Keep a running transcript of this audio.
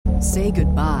Say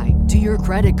goodbye to your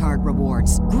credit card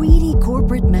rewards. Greedy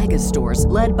corporate mega stores,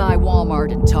 led by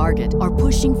Walmart and Target, are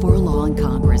pushing for a law in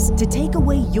Congress to take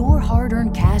away your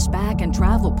hard-earned cash back and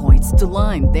travel points to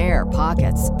line their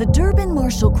pockets. The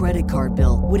Durbin-Marshall credit card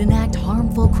bill would enact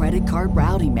harmful credit card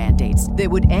routing mandates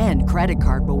that would end credit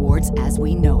card rewards as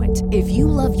we know it. If you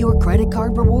love your credit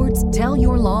card rewards, tell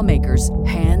your lawmakers,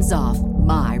 hands off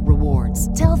my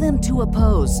rewards. Tell them to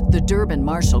oppose the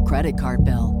Durbin-Marshall credit card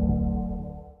bill.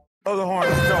 Blow the horn,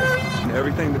 let's go.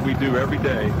 Everything that we do every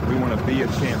day, we want to be a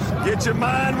champion. Get your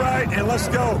mind right and let's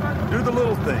go. Do the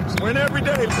little things. Win every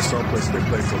day. It's someplace they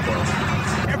play football.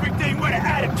 Everything with an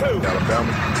attitude.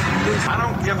 Alabama. I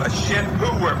don't give a shit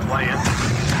who we're playing.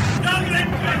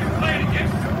 Dominate the guys we're playing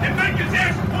against and make his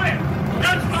ass quit.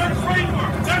 That's our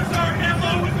framework. That's our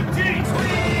MO with the team.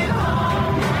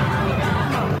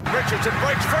 Richardson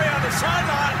breaks free on the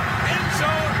sideline. End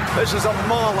zone. This is a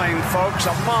mauling, folks,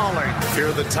 a mauling.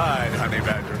 Fear the tide, honey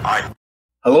badger.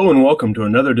 Hello and welcome to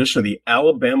another edition of the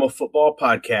Alabama Football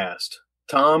Podcast.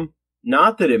 Tom,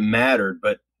 not that it mattered,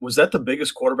 but was that the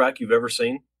biggest quarterback you've ever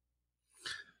seen?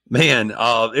 Man,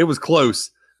 it was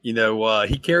close. You know,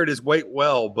 he carried his weight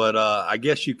well, but I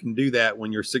guess you can do that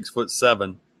when you're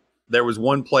 6'7". There was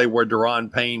one play where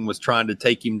Daron Payne was trying to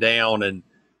take him down,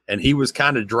 and he was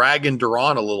kind of dragging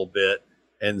Daron a little bit.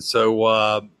 And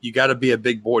so you got to be a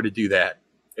big boy to do that.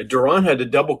 And Daron had to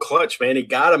double clutch, man. He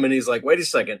got him, and he's like, wait a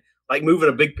second, like moving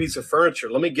a big piece of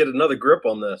furniture. Let me get another grip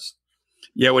on this.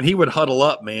 Yeah, when he would huddle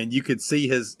up, man, you could see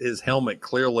his helmet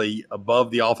clearly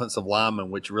above the offensive lineman,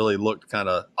 which really looked kind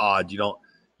of odd. You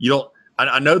don't.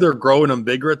 I know they're growing him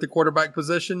bigger at the quarterback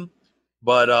position,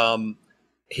 but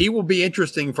he will be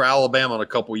interesting for Alabama in a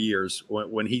couple years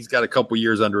when he's got a couple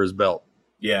years under his belt.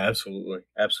 Yeah, absolutely,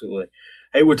 absolutely.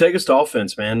 Hey, well, take us to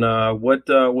offense, man. What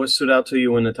stood out to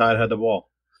you when the Tide had the ball?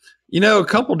 You know, a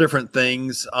couple different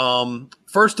things.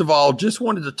 First of all, just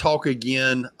wanted to talk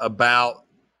again about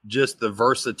just the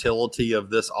versatility of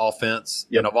this offense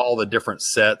and of all the different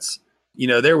sets. You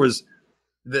know, there was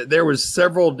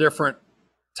several different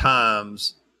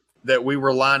times that we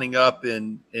were lining up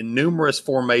in numerous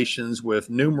formations with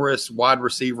numerous wide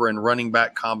receiver and running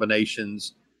back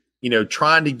combinations, you know,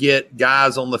 trying to get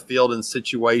guys on the field in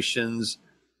situations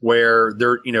where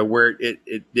they're, you know, where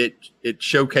it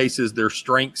showcases their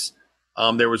strengths.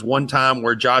 There was one time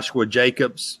where Joshua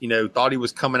Jacobs, you know, thought he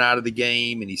was coming out of the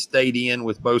game and he stayed in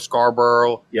with Bo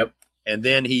Scarborough. Yep. And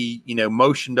then he, you know,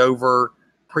 motioned over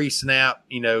pre-snap,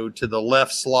 you know, to the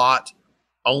left slot,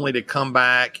 only to come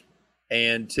back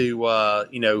and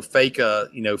to, fake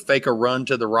a run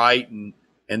to the right and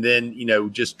then, you know,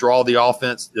 just draw the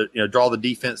offense, draw the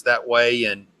defense that way.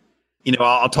 And, you know,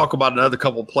 I'll talk about another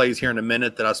couple of plays here in a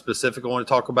minute that I specifically want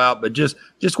to talk about, but just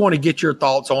want to get your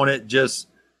thoughts on it. Just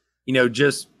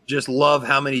love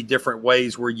how many different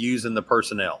ways we're using the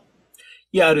personnel.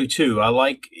 Yeah, I do too. I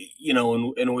like, you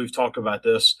know, and we've talked about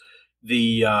this,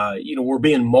 we're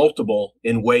being multiple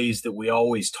in ways that we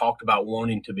always talked about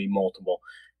wanting to be multiple.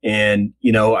 And,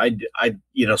 you know,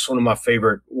 it's one of my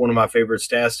favorite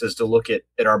stats is to look at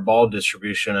our ball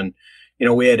distribution. And, you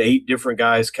know, we had 8 different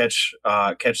guys catch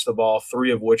the ball,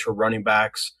 3 of which were running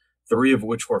backs, 3 of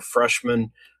which were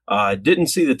freshmen. Didn't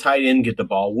see the tight end get the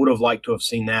ball. Would have liked to have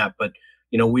seen that. But,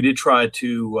 you know, we did try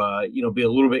to, be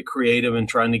a little bit creative in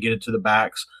trying to get it to the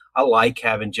backs. I like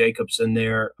having Jacobs in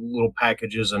there, little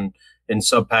packages and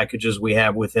sub packages we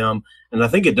have with him. And I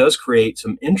think it does create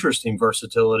some interesting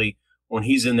versatility when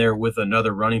he's in there with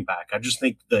another running back. I just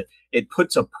think that it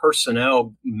puts a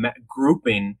personnel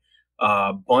grouping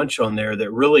bunch on there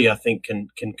that really, I think, can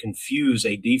confuse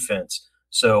a defense.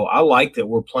 So I like that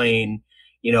we're playing,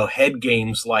 you know, head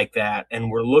games like that, and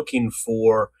we're looking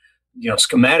for, you know,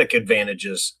 schematic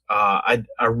advantages. I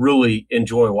really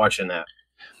enjoy watching that.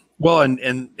 Well,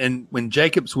 and when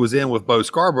Jacobs was in with Bo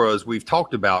Scarborough, as we've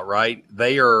talked about, right,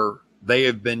 they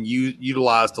have been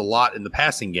utilized a lot in the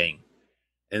passing game.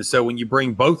 And so when you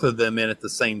bring both of them in at the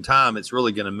same time, it's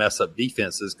really going to mess up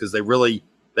defenses because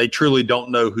they truly don't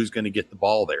know who's going to get the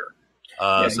ball there.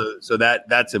 So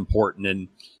that's important. And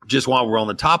just while we're on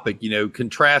the topic, you know,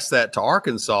 contrast that to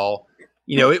Arkansas,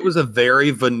 you know, it was a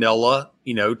very vanilla,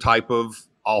 you know, type of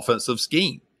offensive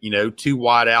scheme, you know, 2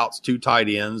 wide outs, 2 tight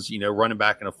ends, you know, running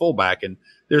back and a fullback. And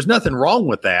there's nothing wrong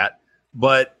with that.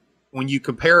 But when you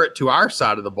compare it to our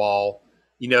side of the ball,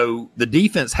 you know, the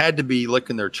defense had to be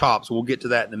licking their chops. We'll get to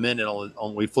that in a minute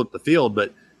on we flip the field.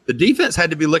 But the defense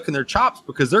had to be licking their chops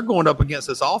because they're going up against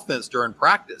this offense during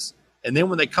practice. And then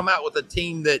when they come out with a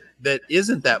team that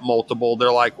isn't that multiple,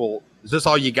 they're like, well, is this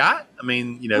all you got? I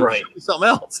mean, you know, right. Show me something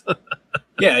else.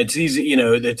 Yeah, it's easy. You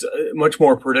know, it's much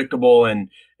more predictable and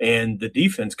and the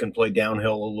defense can play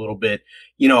downhill a little bit.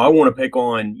 I want to pick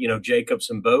on, Jacobs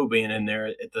and Bo being in there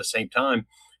at the same time,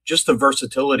 just the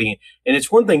versatility. And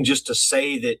it's one thing just to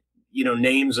say that,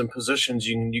 names and positions,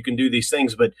 you can do these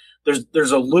things, but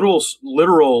there's a little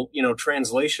literal,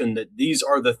 translation that these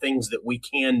are the things that we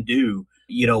can do,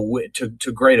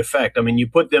 to great effect. I mean, you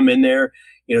put them in there,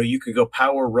 you could go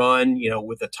power run,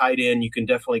 with a tight end, you can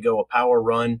definitely go a power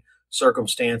run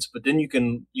circumstance, but then you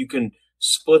can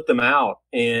split them out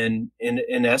and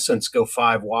in essence go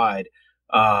 5 wide.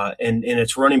 And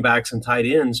it's running backs and tight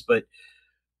ends, but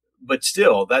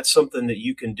still, that's something that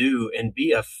you can do and be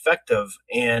effective.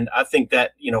 And I think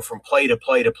that, from play to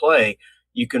play to play,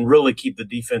 you can really keep the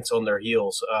defense on their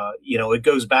heels. It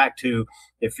goes back to,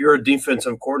 if you're a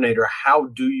defensive coordinator, how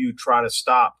do you try to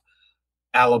stop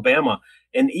Alabama?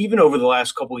 And even over the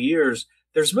last couple of years,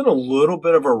 there's been a little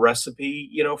bit of a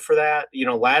recipe, for that.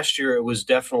 Last year it was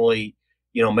definitely,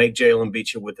 make Jalen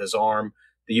beat you with his arm.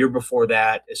 The year before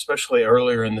that, especially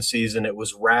earlier in the season, it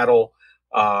was rattle,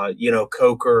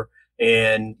 Coker,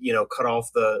 and, cut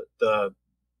off the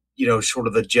sort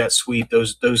of the jet sweep,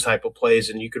 those type of plays.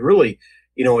 And you could really,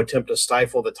 attempt to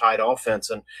stifle the Tide offense.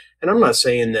 And I'm not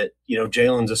saying that,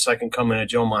 Jalen's a second coming of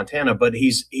Joe Montana, but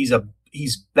he's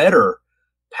better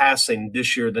passing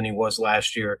this year than he was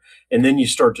last year. And then you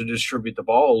start to distribute the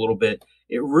ball a little bit.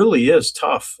 It really is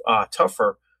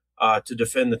tougher to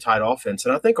defend the Tide offense.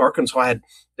 And I think Arkansas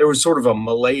there was sort of a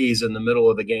malaise in the middle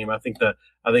of the game. I think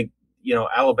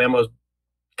Alabama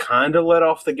kind of let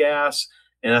off the gas,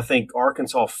 and I think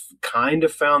Arkansas kind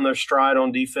of found their stride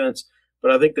on defense,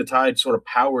 but I think the Tide sort of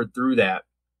powered through that.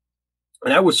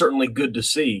 And that was certainly good to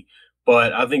see,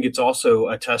 but I think it's also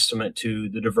a testament to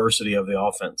the diversity of the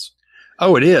offense.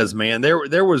 Oh, it is, man.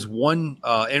 There was one,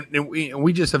 and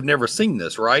we just have never seen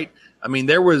this, right? I mean,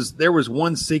 there was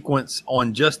one sequence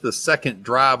on just the second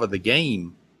drive of the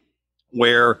game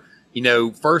where,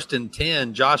 1st and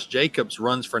 10, Josh Jacobs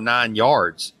runs for 9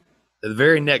 yards. The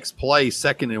very next play,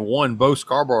 2nd and 1, Bo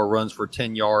Scarborough runs for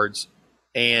 10 yards.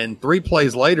 And 3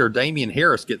 plays later, Damian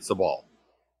Harris gets the ball.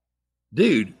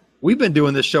 Dude, we've been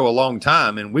doing this show a long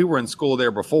time, and we were in school there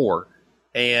before.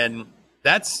 And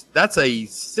that's a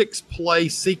 6-play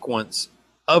sequence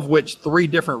of which 3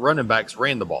 different running backs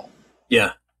ran the ball.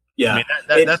 Yeah. Yeah.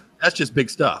 I mean, that's just big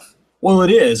stuff. Well,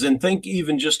 it is. And think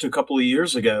even just a couple of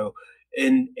years ago,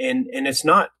 and it's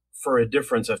not for a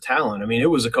difference of talent. I mean,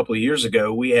 it was a couple of years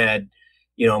ago, we had,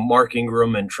 Mark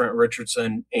Ingram and Trent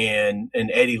Richardson and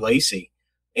Eddie Lacy,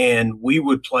 and we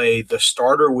would play, the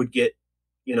starter would get,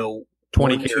 20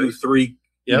 1, 2, 3,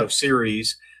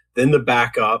 series, then the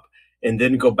backup, and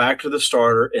then go back to the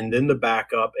starter, and then the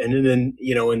backup. And then,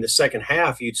 in the second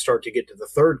half, you'd start to get to the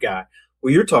third guy.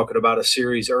 Well, you're talking about a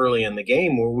series early in the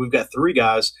game where we've got 3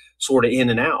 guys sort of in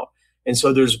and out. And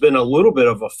so there's been a little bit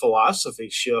of a philosophy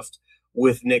shift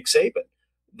with Nick Saban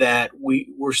that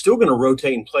we're still going to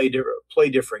rotate and play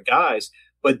different guys,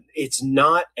 but it's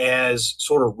not as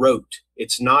sort of rote.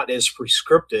 It's not as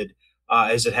prescripted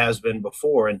as it has been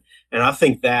before. And I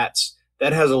think that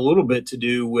has a little bit to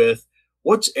do with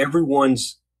what's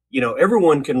everyone's,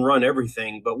 everyone can run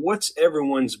everything, but what's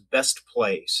everyone's best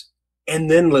plays?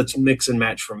 And then let's mix and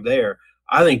match from there.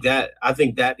 I think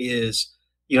that is,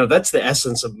 that's the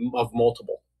essence of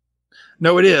multiple.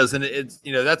 No, it is. And it's,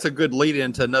 that's a good lead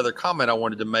into another comment I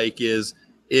wanted to make is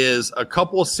a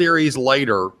couple of series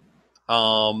later,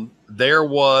 there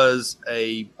was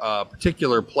a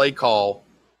particular play call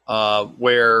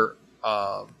where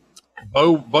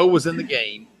Bo was in the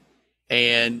game,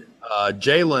 and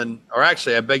Jalen, or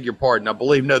actually, I beg your pardon, I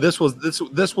believe, no, this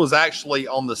was actually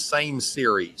on the same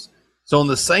series. So on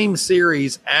the same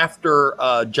series after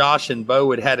Josh and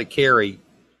Bo had a carry,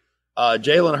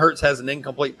 Jalen Hurts has an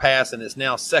incomplete pass, and it's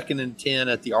now 2nd and 10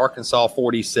 at the Arkansas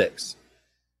 46.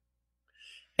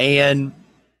 And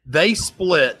they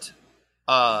split.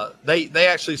 They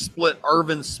actually split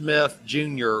Irvin Smith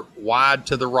Jr. wide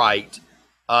to the right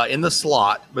in the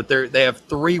slot, but they have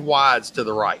 3 wides to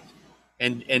the right,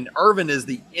 and Irvin is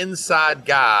the inside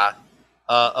guy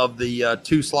of the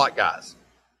 2 slot guys.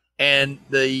 And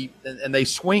they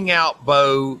swing out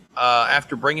Bo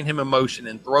after bringing him in motion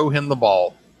and throw him the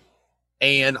ball.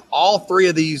 And all 3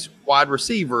 of these wide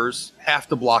receivers have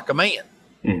to block a man.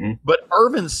 Mm-hmm. But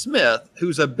Irvin Smith,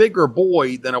 who's a bigger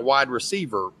boy than a wide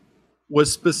receiver,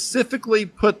 was specifically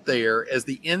put there as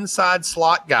the inside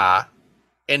slot guy,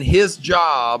 and his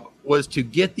job was to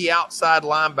get the outside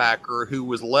linebacker who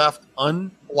was left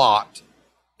unblocked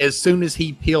as soon as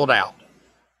he peeled out.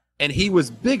 And he was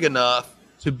big enough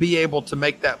to be able to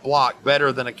make that block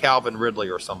better than a Calvin Ridley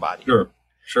or somebody. Sure.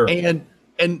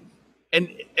 And and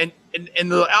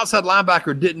the outside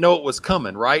linebacker didn't know it was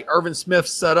coming, right? Irvin Smith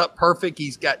set up perfect.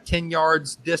 He's got 10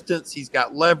 yards distance. He's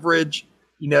got leverage.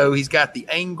 He's got the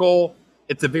angle.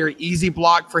 It's a very easy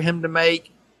block for him to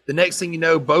make. The next thing you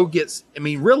know, Bo gets,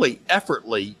 really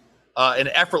in an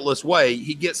effortless way,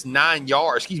 he gets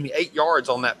 8 yards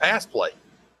on that pass play.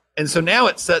 And so now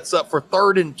it sets up for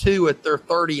 3rd and 2 at their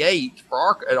 38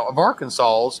 of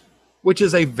Arkansas's, which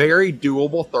is a very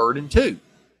doable 3rd and 2.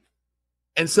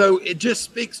 And so it just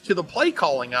speaks to the play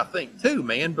calling, I think, too,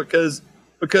 man, because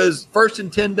 1st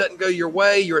and 10 doesn't go your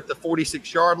way. You're at the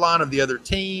 46-yard line of the other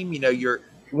team. You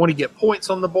want to get points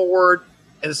on the board.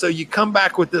 And so you come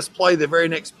back with this play, the very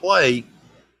next play,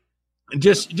 and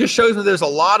just shows me there's a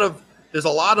lot of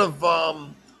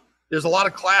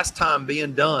class time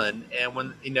being done. And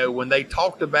when they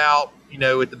talked about,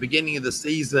 at the beginning of the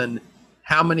season,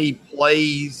 how many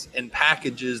plays and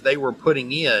packages they were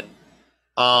putting in,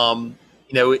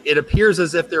 it appears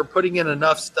as if they're putting in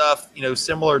enough stuff,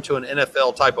 similar to an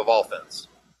NFL type of offense.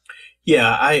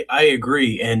 Yeah, I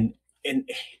agree. And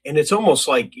it's almost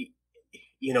like,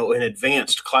 an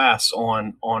advanced class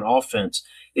on offense.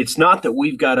 It's not that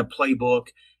we've got a playbook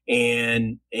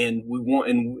and we want,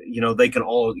 and, they can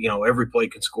all, every play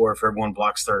can score if everyone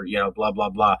blocks their, blah, blah,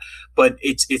 blah. But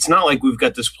it's not like we've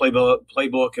got this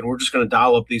playbook and we're just going to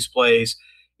dial up these plays.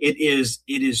 It is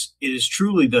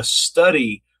truly the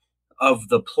study of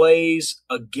the plays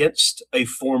against a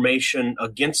formation,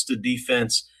 against a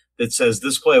defense that says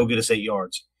this play will get us 8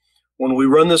 yards. When we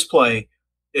run this play,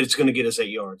 it's going to get us 8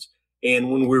 yards.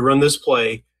 And when we run this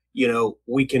play,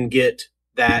 we can get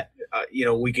that,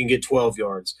 we can get 12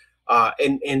 yards.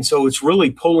 And so it's really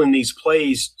pulling these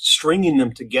plays, stringing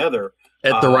them together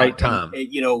at the right time,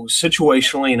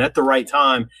 situationally and at the right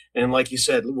time. And like you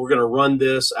said, we're going to run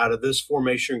this out of this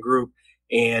formation group,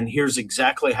 and here's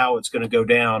exactly how it's going to go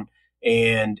down.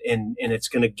 And it's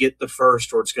going to get the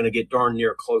first, or it's going to get darn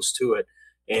near close to it.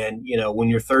 And, when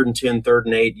you're 3rd and 10, 3rd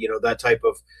and 8, that type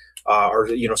of, or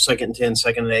 2nd and 10,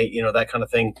 2nd and 8, that kind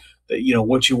of thing, that,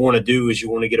 what you want to do is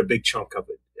you want to get a big chunk of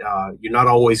it. You're not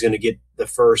always going to get the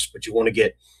first, but you want to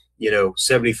get,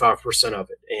 75% of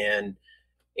it.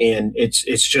 And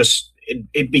it's just,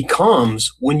 it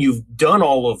becomes, when you've done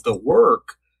all of the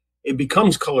work, it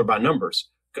becomes color by numbers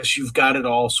because you've got it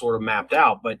all sort of mapped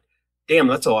out. But damn,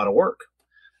 that's a lot of work.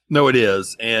 No, it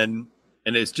is. And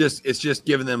it's just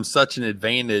giving them such an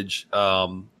advantage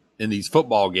in these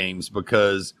football games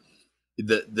because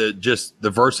the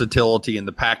versatility and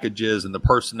the packages and the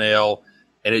personnel,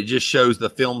 and it just shows the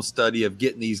film study of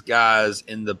getting these guys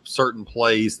in the certain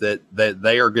plays that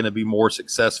they are going to be more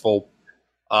successful.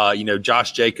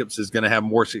 Josh Jacobs is going to have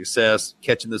more success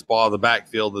catching this ball out of the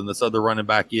backfield than this other running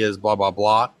back is, blah, blah,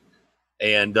 blah.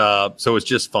 And so it's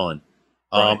just fun.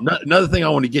 Right. Another thing I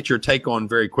want to get your take on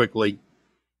very quickly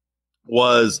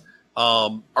was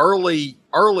early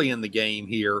in the game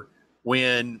here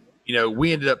when,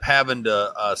 we ended up having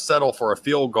to settle for a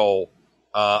field goal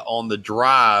on the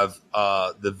drive.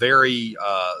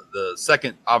 The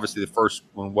second, obviously the first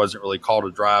one wasn't really called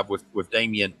a drive with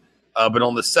Damian, but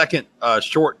on the second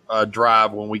short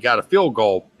drive when we got a field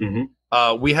goal,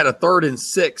 we had a 3rd and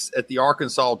 6 at the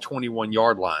Arkansas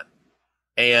 21-yard line.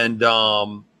 And,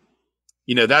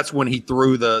 that's when he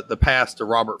threw the pass to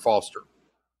Robert Foster.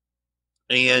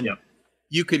 And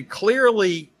you could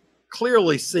clearly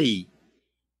see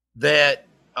that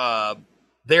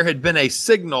there had been a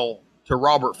signal to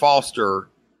Robert Foster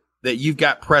that you've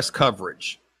got press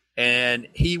coverage. And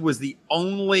he was the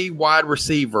only wide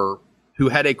receiver who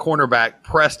had a cornerback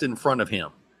pressed in front of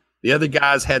him. The other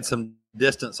guys had some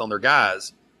distance on their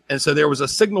guys. And so there was a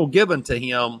signal given to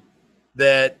him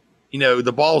that,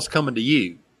 the ball's coming to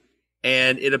you.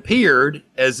 And it appeared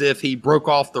as if he broke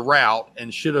off the route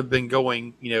and should have been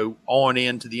going, on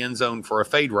into the end zone for a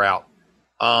fade route.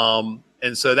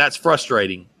 And so that's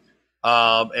frustrating.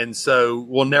 And so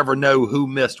we'll never know who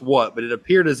missed what, but it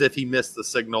appeared as if he missed the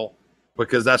signal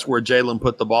because that's where Jalen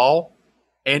put the ball.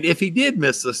 And if he did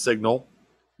miss the signal,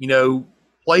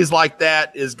 plays like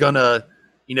that is going to,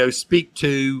 speak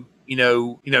to,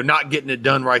 not getting it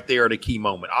done right there at a key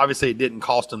moment. Obviously it didn't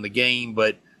cost him the game,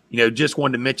 but, just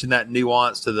wanted to mention that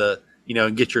nuance to the,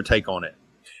 and get your take on it.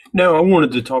 No, I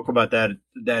wanted to talk about that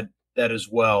as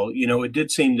well. It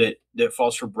did seem that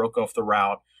Foster broke off the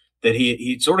route, that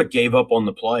he sort of gave up on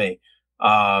the play.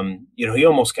 He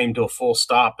almost came to a full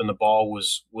stop and the ball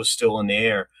was still in the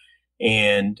air.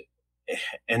 And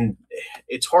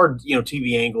it's hard,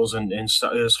 TV angles and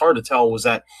it's hard to tell. Was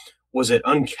it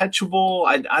uncatchable?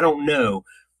 I don't know.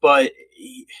 But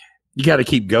You got to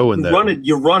keep going, though.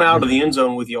 You run out of the end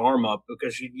zone with your arm up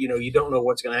because you don't know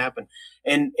what's going to happen.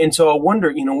 And so I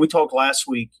wonder, we talked last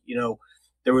week,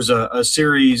 there was a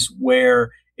series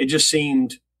where it just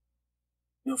seemed,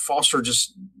 Foster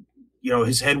just,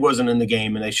 his head wasn't in the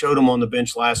game, and they showed him on the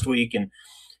bench last week, and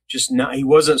just not, he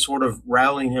wasn't sort of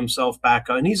rallying himself back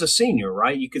up. And he's a senior,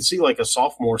 right? You could see like a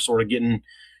sophomore sort of getting,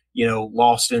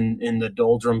 lost in the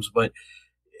doldrums, but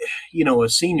a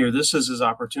senior, this is his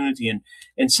opportunity. And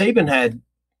Saban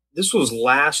this was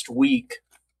last week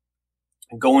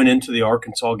going into the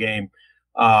Arkansas game.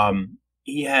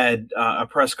 He had a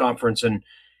press conference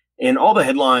and all the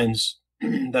headlines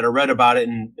that I read about it.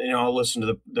 And, I'll listen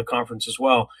to the conference as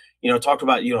well, talked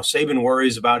about, Saban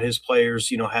worries about his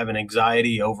players, having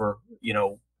anxiety over,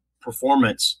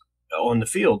 performance on the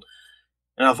field.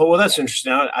 And I thought, well, that's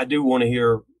interesting. I do want to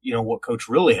hear, what Coach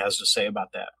really has to say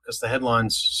about that, because the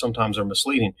headlines sometimes are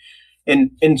misleading.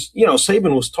 And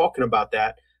Saban was talking about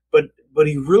that, but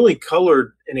he really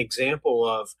colored an example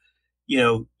of,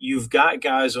 you've got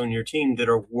guys on your team that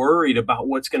are worried about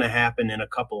what's going to happen in a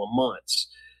couple of months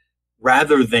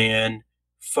rather than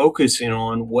focusing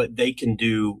on what they can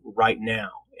do right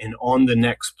now and on the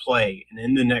next play and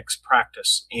in the next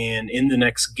practice and in the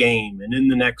next game and in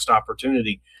the next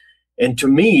opportunity. And to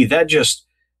me, that just,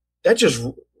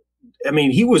 I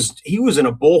mean, he was in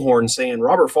a bullhorn saying,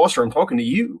 Robert Foster, I'm talking to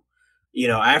you,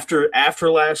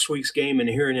 after last week's game, and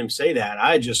hearing him say that,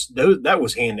 that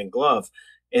was hand in glove.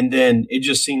 And then it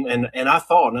just seemed, and I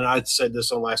thought, and I said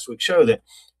this on last week's show, that,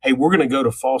 hey, we're going to go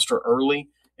to Foster early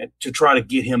to try to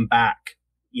get him back,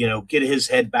 get his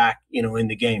head back, in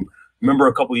the game. Remember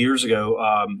a couple years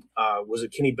ago, was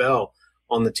it Kenny Bell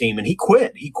on the team, and he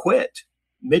quit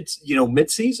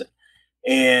mid-season,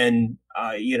 and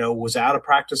was out of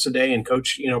practice a day, and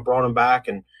coach brought him back,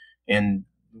 and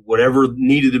whatever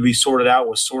needed to be sorted out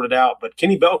was sorted out. But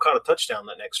Kenny Bell caught a touchdown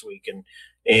that next week,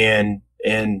 and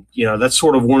that's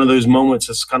sort of one of those moments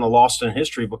that's kind of lost in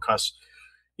history because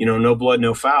no blood,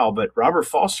 no foul. But Robert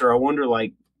Foster, I wonder,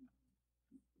 like,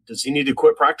 does he need to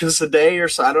quit practice a day or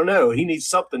so? I don't know. He needs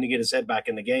something to get his head back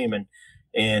in the game.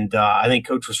 And I think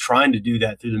Coach was trying to do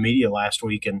that through the media last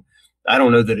week. And I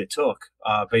don't know that it took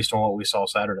based on what we saw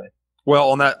Saturday. Well,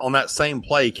 on that same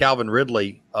play, Calvin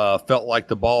Ridley felt like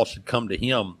the ball should come to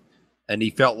him, and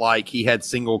he felt like he had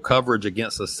single coverage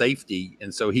against a safety.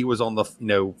 And so he was on the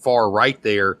far right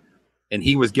there, and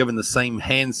he was given the same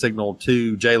hand signal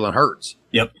to Jalen Hurts.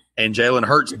 Yep. And Jalen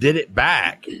Hurts did it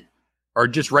back, or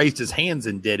just raised his hands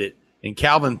and did it. And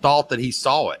Calvin thought that he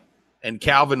saw it. And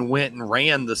Calvin went and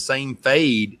ran the same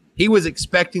fade. He was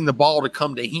expecting the ball to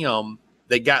come to him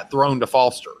that got thrown to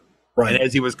Foster. Right. And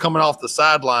as he was coming off the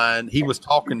sideline, he was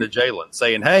talking to Jalen,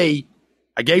 saying, hey,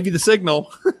 I gave you the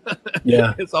signal.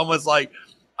 Yeah. It's almost like,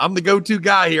 I'm the go-to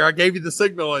guy here. I gave you the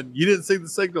signal, and you didn't see the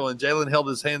signal. And Jalen held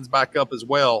his hands back up as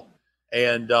well.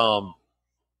 And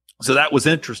so that was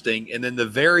interesting. And then the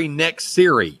very next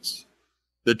series,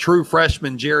 the true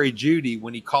freshman Jerry Jeudy,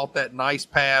 when he caught that nice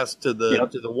pass to the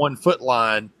 1 foot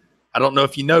line, I don't know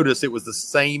if you noticed, it was the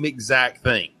same exact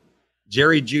thing.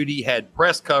 Jerry Jeudy had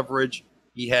press coverage.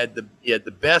 He had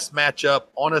the best matchup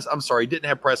on us. I'm sorry, he didn't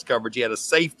have press coverage. He had a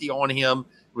safety on him.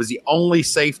 It was the only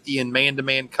safety in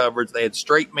man-to-man coverage. They had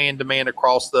straight man-to-man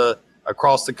across the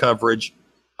coverage.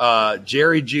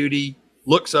 Jerry Jeudy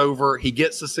looks over. He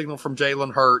gets the signal from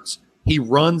Jalen Hurts. He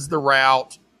runs the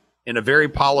route in a very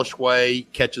polished way,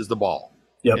 catches the ball.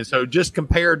 Yep. And so just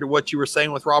compared to what you were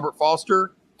saying with Robert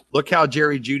Foster, look how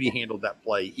Jerry Jeudy handled that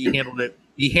play. He handled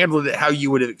it how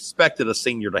you would have expected a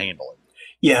senior to handle it.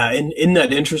 Yeah, and isn't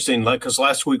that interesting? Like, because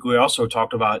last week we also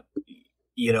talked about,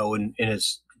 and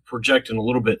it's projecting a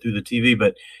little bit through the TV,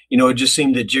 but it just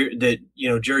seemed that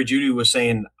Jerry Jeudy was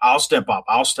saying, "I'll step up,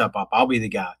 I'll be the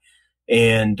guy,"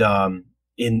 and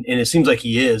it seems like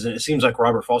he is, and it seems like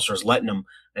Robert Foster is letting him.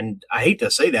 And I hate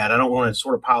to say that, I don't want to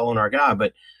sort of pile on our guy,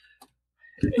 but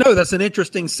no, that's an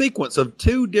interesting sequence of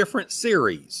two different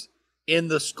series in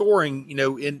the scoring,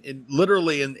 in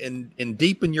literally in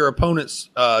deep in your opponent's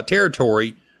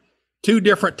territory, two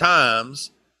different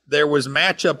times. There was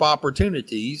matchup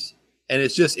opportunities, and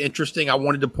it's just interesting. I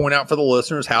wanted to point out for the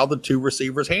listeners how the two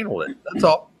receivers handled it. That's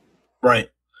all. Right.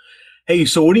 Hey,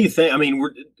 so what do you think? I mean,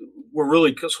 we're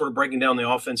really sort of breaking down the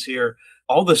offense here.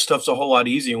 All this stuff's a whole lot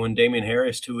easier when Damian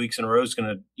Harris 2 weeks in a row is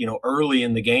going to, early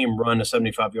in the game run a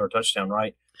 75-yard touchdown,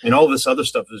 right? And all this other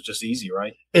stuff is just easy,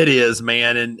 right? It is,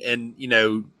 man. And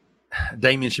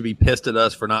Damian should be pissed at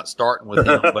us for not starting with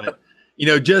him. But,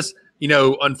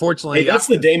 unfortunately. Hey, that's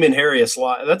the Damian Harris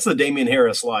life. That's the Damian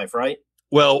Harris life, right?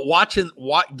 Well,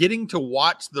 getting to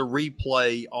watch the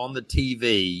replay on the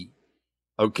TV,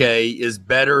 okay, is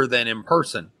better than in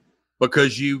person.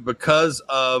 because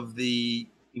of the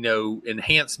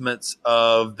enhancements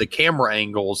of the camera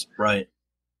angles. Right.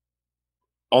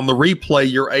 On the replay,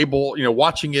 you're able,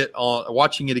 watching it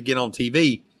again on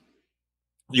TV,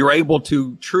 you're able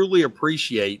to truly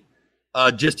appreciate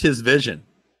just his vision.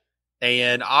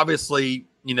 And obviously,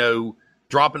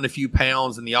 dropping a few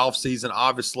pounds in the off season,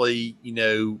 obviously,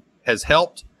 has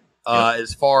helped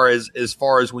as far as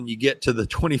when you get to the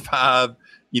 25,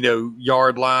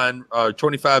 yard line,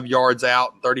 25 yards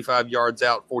out, 35 yards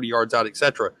out, 40 yards out,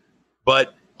 etc.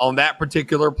 But on that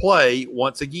particular play,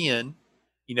 once again,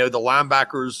 the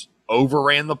linebackers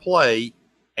overran the play,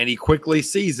 and he quickly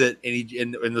sees it,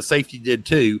 and the safety did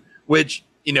too, which,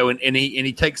 and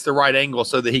he takes the right angle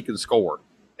so that he can score.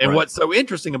 And right. What's so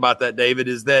interesting about that, David,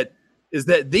 is that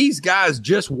these guys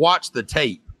just watched the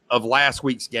tape of last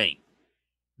week's game.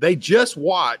 They just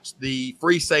watched the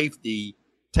free safety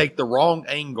take the wrong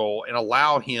angle and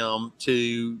allow him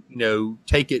to,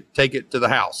 take it to the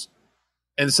house.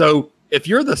 And so if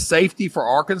you're the safety for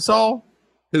Arkansas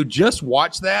who just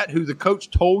watched that, who the coach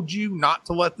told you not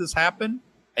to let this happen,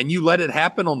 and you let it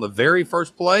happen on the very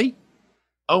first play,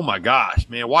 oh my gosh,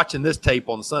 man, watching this tape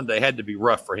on Sunday had to be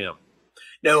rough for him.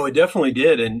 No, it definitely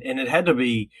did. And it had to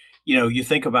be, you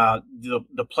think about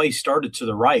the play started to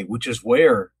the right, which is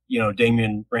where,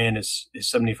 Damian ran his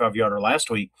 75-yarder last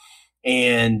week.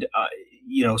 And,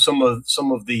 some of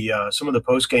the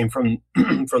post game from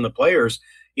the players,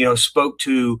 spoke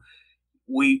to,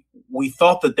 we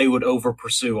thought that they would over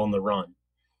pursue on the run.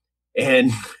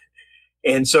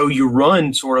 And so you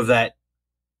run sort of that,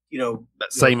 that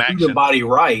same action, the body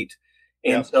right.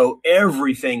 And yep. So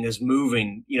everything is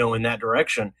moving, in that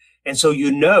direction. And so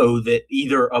that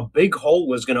either a big hole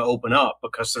was going to open up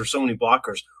because there's so many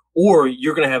blockers, or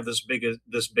you're going to have this big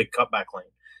cutback lane.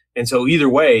 And so either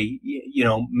way,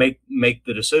 make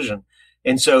the decision.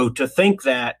 And so to think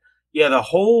that, the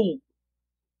whole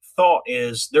thought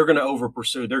is they're going to over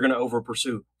pursue. They're going to over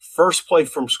pursue. First play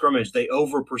from scrimmage, they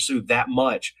over pursue that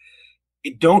much.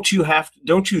 Don't you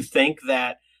think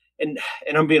that? And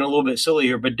I'm being a little bit silly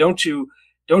here, but don't you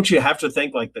have to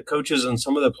think like the coaches and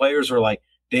some of the players were like,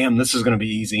 damn, this is going to be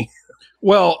easy.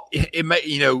 Well, it may,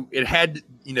 it had,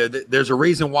 there's a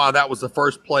reason why that was the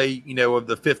first play, of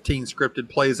the 15 scripted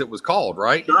plays it was called,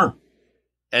 right? Sure.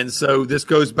 And so this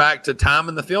goes back to time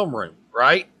in the film room,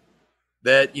 right?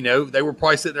 That, they were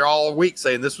probably sitting there all week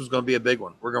saying this was going to be a big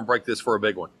one. We're going to break this for a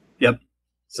big one. Yep.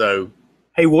 So,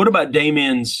 hey, what about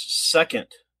Damian's second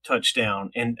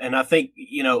touchdown? And I think,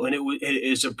 and it was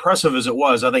as impressive as it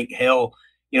was, I think Hale,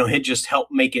 had just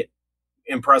helped make it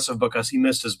impressive because he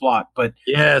missed his block. But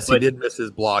yes, he did miss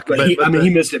his block. But he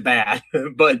missed it bad.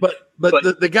 but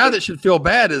the guy that should feel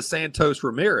bad is Santos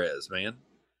Ramirez, man.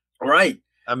 Right.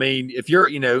 I mean, if you're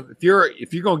going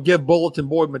to give bulletin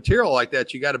board material like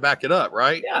that, you got to back it up,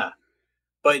 right? Yeah.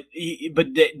 But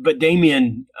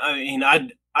Damian, I mean,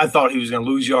 I thought he was going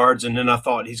to lose yards, and then I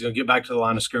thought he's going to get back to the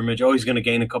line of scrimmage. Oh, he's going to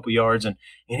gain a couple yards, and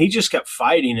he just kept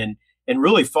fighting and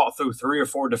really fought through 3 or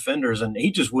 4 defenders, and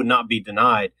he just would not be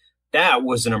denied. That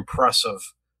was an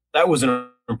impressive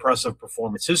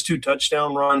performance. His 2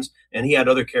 touchdown runs, and he had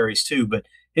other carries too, but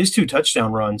his 2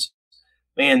 touchdown runs,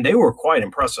 man, they were quite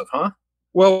impressive, huh?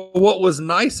 Well, what was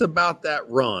nice about that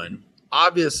run,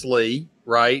 obviously,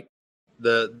 right,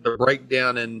 the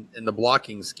breakdown in the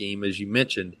blocking scheme, as you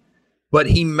mentioned, but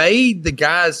he made the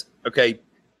guys,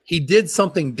 he did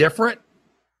something different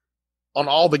on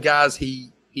all the guys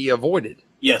he avoided.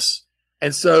 Yes.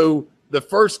 And so the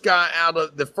first guy,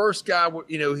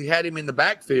 he had him in the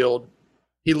backfield,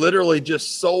 he literally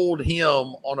just sold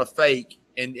him on a fake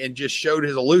and just showed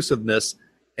his elusiveness.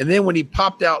 And then when he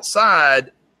popped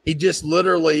outside, he just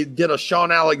literally did a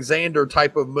Sean Alexander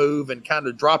type of move and kind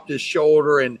of dropped his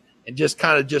shoulder and just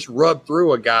kind of just rubbed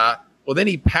through a guy. Well, then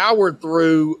he powered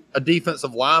through a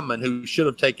defensive lineman who should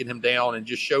have taken him down and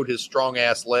just showed his strong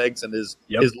ass legs and his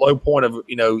low point of,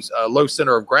 low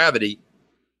center of gravity.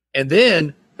 And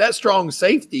then that strong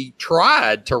safety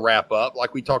tried to wrap up,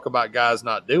 like we talk about guys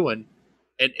not doing,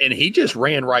 and he just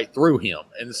ran right through him.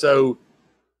 And so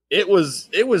it was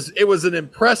an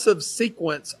impressive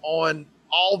sequence on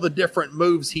all the different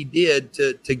moves he did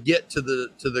to get to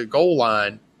the goal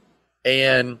line.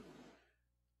 And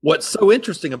what's so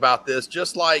interesting about this,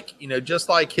 just like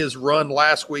his run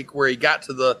last week where he got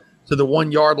to the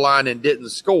 1 yard line and didn't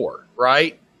score,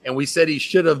 right? And we said he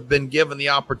should have been given the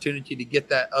opportunity to get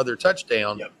that other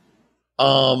touchdown. Yep.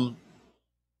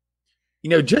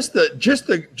 Just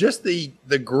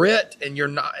the grit and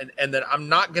that I'm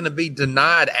not going to be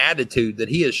denied attitude that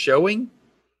he is showing.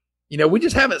 We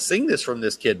just haven't seen this from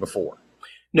this kid before.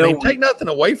 No, take nothing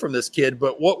away from this kid,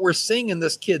 but what we're seeing in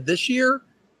this kid this year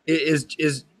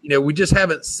is we just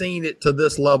haven't seen it to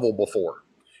this level before.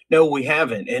 No, we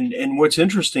haven't. And what's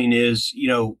interesting is,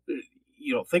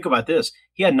 think about this.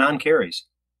 He had 9 carries.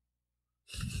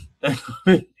 I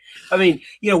mean,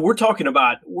 we're talking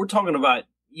about,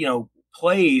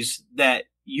 plays that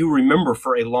you remember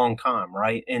for a long time,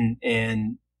 right?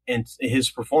 And his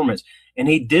performance, and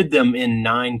he did them in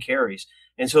 9 carries.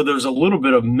 And so there's a little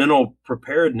bit of mental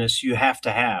preparedness you have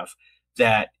to have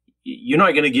that you're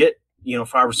not going to get,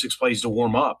 5 or 6 plays to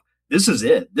warm up. This is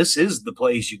it. This is the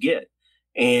plays you get.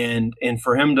 And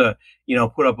for him to,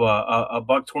 put up a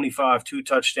 $125, 2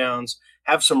 touchdowns,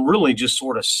 have some really just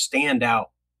sort of stand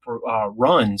out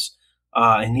runs.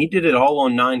 And he did it all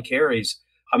on 9 carries.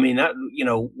 I mean, that,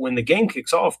 when the game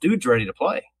kicks off, dude's ready to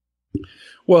play.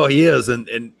 Well, he is.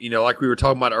 And like we were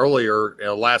talking about earlier,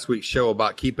 last week's show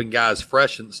about keeping guys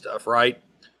fresh and stuff, right?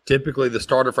 Typically the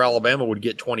starter for Alabama would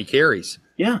get 20 carries.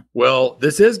 Yeah. Well,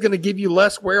 this is going to give you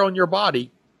less wear on your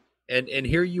body. And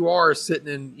here you are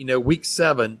sitting in, week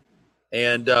 7,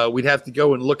 and we'd have to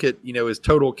go and look at, his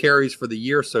total carries for the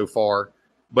year so far.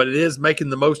 But it is making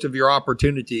the most of your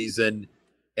opportunities. And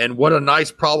what a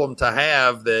nice problem to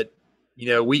have that,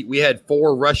 we had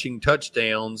 4 rushing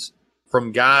touchdowns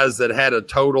from guys that had a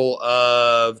total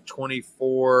of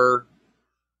 24.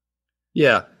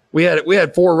 Yeah, we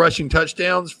had 4 rushing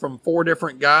touchdowns from 3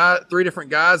 different guys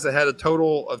that had a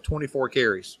total of 24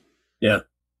 carries. Yeah.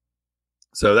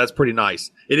 So that's pretty nice.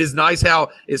 It's nice how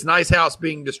it's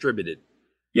being distributed.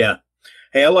 Yeah.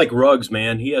 Hey, I like Ruggs,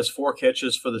 man. He has 4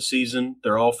 catches for the season.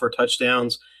 They're all for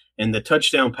touchdowns. And the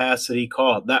touchdown pass that he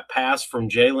caught, that pass from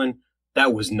Jalen,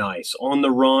 that was nice. On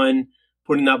the run,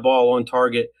 putting that ball on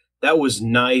target, that was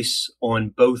nice on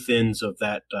both ends of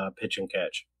that pitch and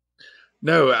catch.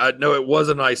 No, it was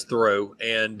a nice throw.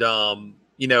 And,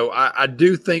 I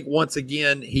do think once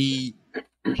again he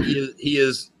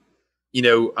is –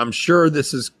 I'm sure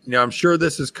this is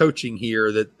coaching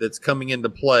here that's coming into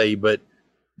play, but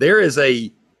there is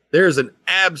an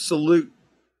absolute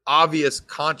obvious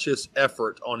conscious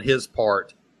effort on his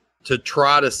part to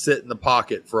try to sit in the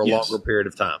pocket for a longer period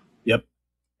of time. Yep.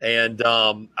 And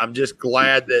I'm just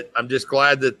glad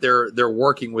that they're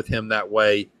working with him that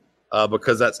way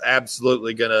because that's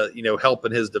absolutely going to, help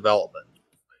in his development.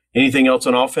 Anything else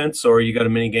on offense, or you got a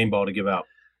mini game ball to give out?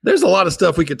 There's a lot of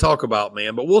stuff we could talk about,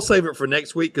 man, but we'll save it for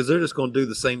next week because they're just going to do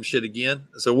the same shit again.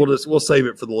 So we'll save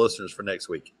it for the listeners for next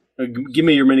week. Give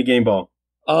me your mini game ball.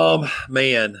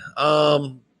 Man.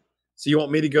 So you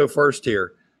want me to go first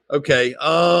here? Okay.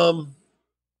 Man,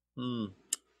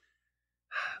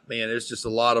 there's just a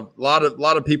lot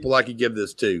of people I could give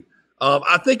this to.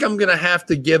 I think I'm going to have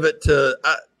to give it to.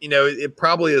 It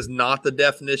probably is not the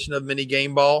definition of mini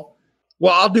game ball.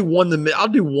 Well, I'll do one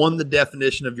the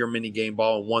definition of your mini game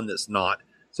ball and one that's not.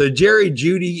 So Jerry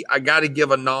Jeudy, I got to give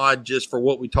a nod just for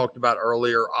what we talked about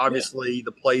earlier. Obviously,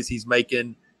 the plays he's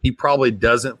making, he probably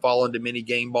doesn't fall into mini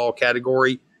game ball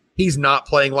category. He's not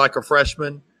playing like a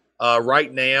freshman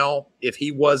right now. If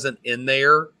he wasn't in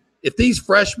there, if these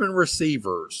freshman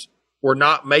receivers were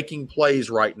not making plays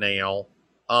right now,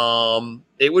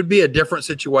 it would be a different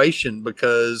situation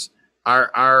because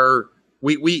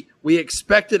we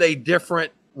expected a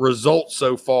different result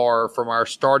so far from our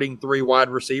starting 3 wide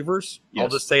receivers. Yes. I'll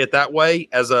just say it that way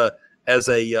as a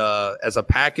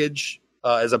package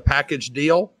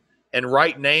deal. And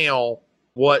right now,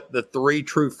 what the 3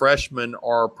 true freshmen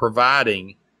are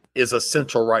providing is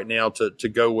essential right now to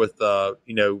go with for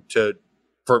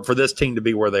this team to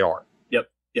be where they are. Yep.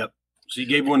 So you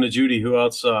gave one to Jeudy. Who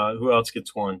else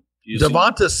gets one?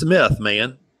 Devonta Smith,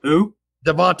 man. Who?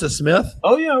 Devonta Smith.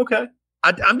 Oh yeah, okay.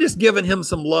 I'm just giving him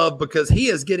some love because he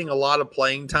is getting a lot of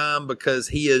playing time because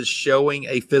he is showing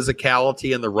a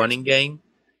physicality in the running game,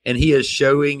 and he is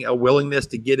showing a willingness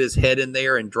to get his head in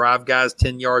there and drive guys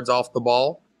 10 yards off the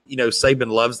ball.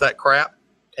 Saban loves that crap.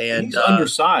 And he's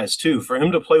undersized too. For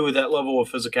him to play with that level of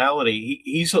physicality,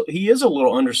 he is a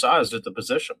little undersized at the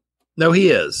position. No, he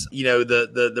is.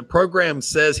 The program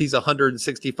says he's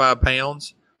 165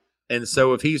 pounds. And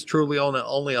so if he's truly on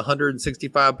only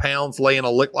 165 pounds laying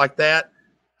a lick like that,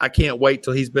 I can't wait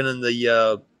till he's been in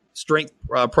the strength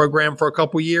program for a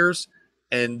couple years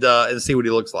and see what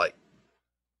he looks like.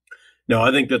 No,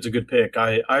 I think that's a good pick.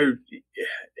 The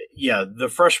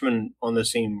freshmen on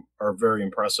this team are very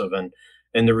impressive, and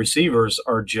the receivers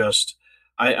are just.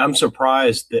 I'm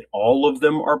surprised that all of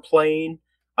them are playing.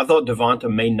 I thought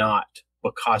Devonta may not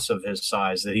because of his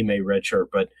size, that he may redshirt,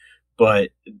 but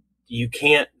you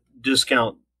can't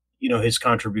discount his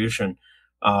contribution.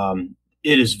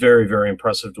 It is very, very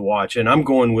impressive to watch, and I'm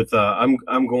going with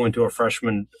I'm going to a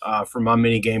freshman for my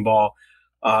mini game ball.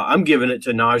 I'm giving it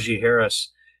to Najee Harris.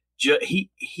 late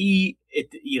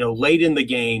in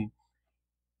the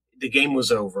game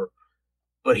was over,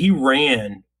 but he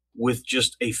ran with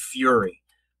just a fury.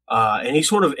 And he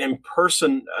sort of in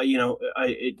person,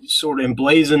 it sort of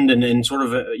emblazoned and sort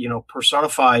of,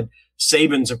 personified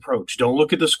Saban's approach. Don't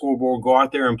look at the scoreboard, go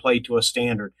out there and play to a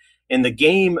standard. And the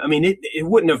game, I mean, it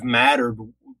wouldn't have mattered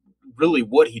really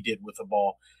what he did with the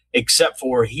ball, except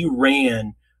for he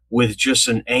ran with just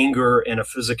an anger and a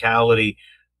physicality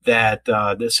that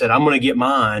said, I'm going to get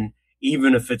mine,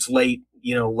 even if it's late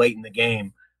in the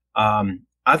game.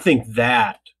 I think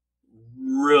that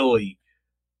really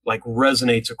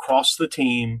resonates across the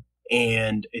team,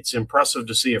 and it's impressive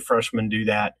to see a freshman do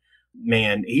that.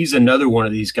 Man, he's another one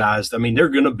of these guys. I mean, they're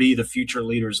going to be the future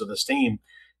leaders of this team,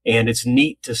 and it's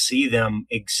neat to see them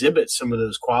exhibit some of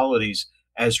those qualities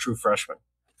as true freshmen.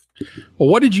 Well,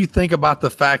 what did you think about the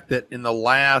fact that in the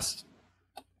last,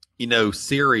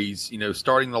 series,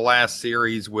 starting the last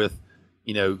series with,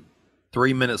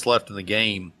 3 minutes left in the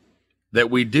game, that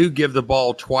we do give the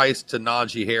ball twice to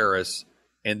Najee Harris,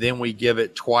 and then we give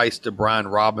it twice to Brian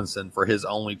Robinson for his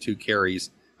only 2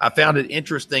 carries? I found it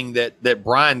interesting that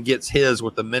Brian gets his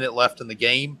with a minute left in the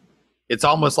game. It's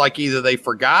almost like either they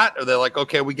forgot or they're like,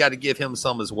 okay, we got to give him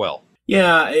some as well.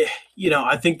 Yeah,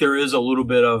 I think there is a little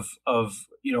bit of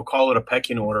call it a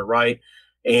pecking order, right?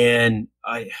 And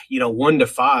 1 to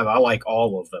 5, I like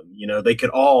all of them. They could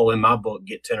all, in my book,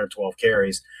 get 10 or 12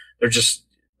 carries. It's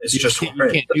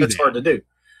hard to do.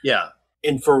 Yeah.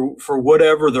 And for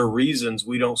whatever the reasons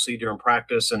we don't see during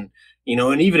practice, and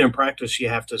even in practice, you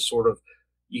have to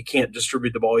you can't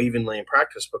distribute the ball evenly in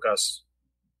practice because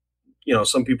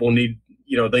some people need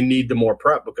they need the more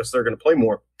prep because they're going to play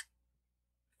more.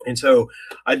 And so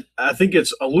I think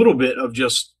it's a little bit of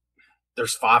just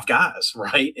there's 5 guys,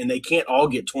 right, and they can't all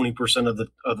get 20%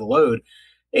 of the load,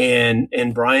 and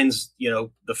Brian's the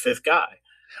 5th guy.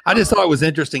 I just thought it was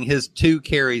interesting. His 2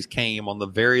 carries came on the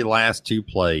very last 2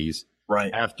 plays.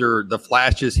 Right. After the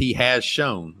flashes he has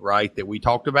shown, right, that we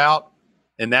talked about.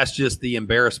 And that's just the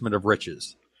embarrassment of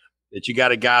riches. That you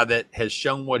got a guy that has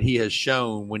shown what he has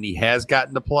shown when he has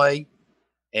gotten to play.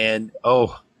 And,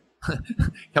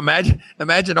 imagine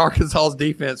Arkansas's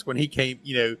defense when he came,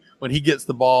 when he gets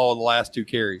the ball in the last 2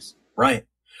 carries. Right.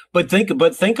 But think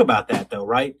about that, though,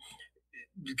 right?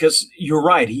 Because you're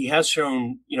right. He has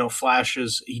shown,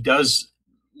 flashes. He does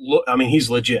look, I mean, he's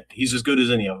legit. He's as good as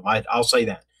any of them. I'll say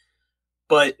that.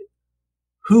 But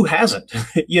who hasn't?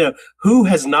 Who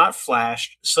has not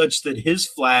flashed such that his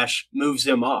flash moves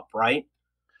him up, right?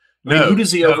 Who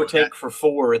does he overtake for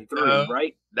 4 and 3,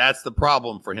 right? That's the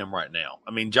problem for him right now.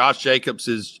 I mean, Josh Jacobs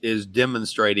is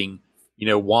demonstrating,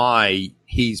 why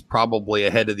he's probably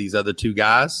ahead of these other 2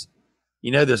 guys.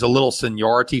 There's a little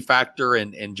seniority factor,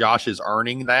 and Josh is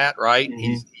earning that, right?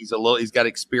 Mm-hmm. He's got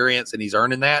experience, and he's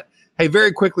earning that. Hey,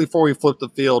 very quickly before we flip the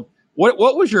field,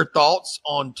 what was your thoughts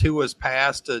on Tua's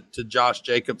pass to Josh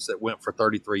Jacobs that went for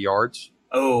 33 yards?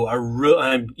 Oh,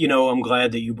 I'm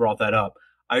glad that you brought that up.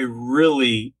 I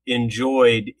really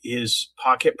enjoyed his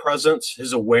pocket presence,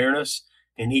 his awareness,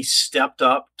 and he stepped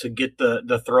up to get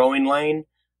the throwing lane.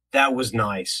 That was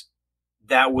nice.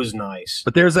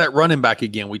 But there's that running back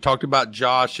again. We talked about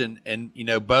Josh and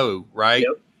Bo, right?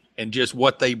 Yep. And just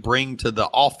what they bring to the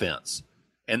offense.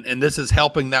 And this is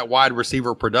helping that wide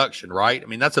receiver production, right? I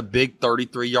mean, that's a big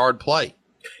 33-yard play.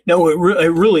 No, it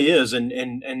really is.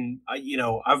 And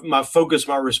I've focused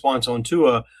my response on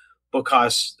Tua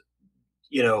because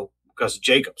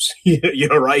Jacobs,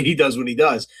 right? He does what he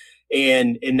does.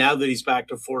 And now that he's back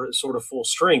to sort of full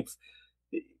strength,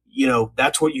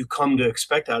 that's what you come to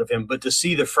expect out of him. But to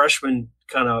see the freshman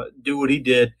kind of do what he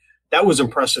did, that was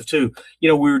impressive too. We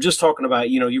were just talking about,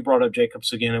 you brought up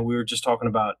Jacobs again, and we were just talking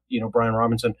about, Brian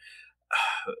Robinson.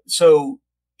 So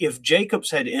if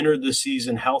Jacobs had entered the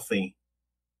season healthy,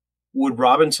 would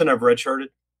Robinson have redshirted?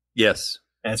 Yes.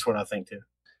 That's what I think too.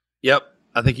 Yep.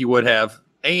 I think he would have.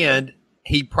 And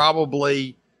he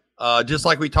probably, just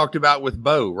like we talked about with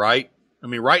Bo, right? I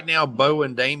mean, right now, Bo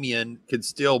and Damian could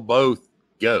still both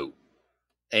go.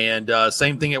 And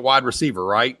same thing at wide receiver,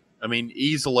 right? I mean,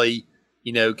 easily,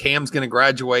 Cam's going to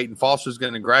graduate and Foster's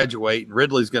going to graduate and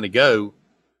Ridley's going to go.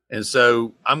 And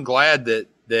so I'm glad that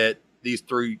these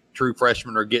 3 true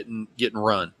freshmen are getting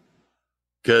run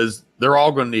because they're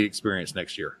all going to need experience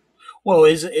next year. Well,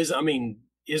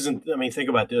 think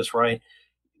about this, right?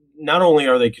 Not only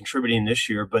are they contributing this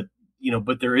year, but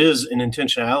there is an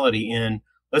intentionality in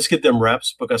let's get them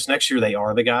reps because next year they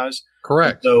are the guys.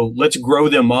 Correct. So let's grow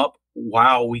them up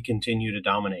while we continue to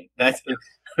dominate.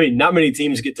 I mean, not many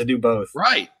teams get to do both.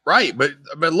 Right.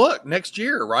 But look, next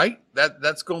year, right?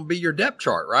 That's going to be your depth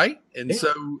chart, right? And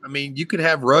so, I mean, you could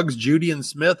have Ruggs, Judy, and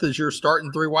Smith as your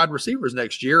starting 3 wide receivers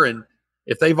next year. And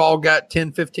if they've all got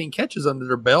 10, 15 catches under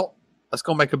their belt, that's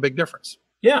going to make a big difference.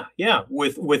 Yeah.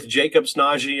 With Jacobs,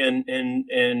 Najee,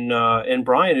 and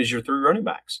Brian as your 3 running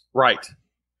backs. Right.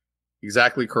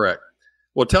 Exactly correct.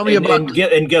 Well, tell me about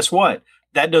and guess what?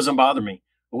 That doesn't bother me.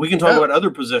 We can talk about other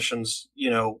positions,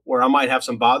 where I might have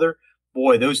some bother.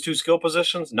 Boy, those 2 skill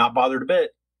positions, not bothered a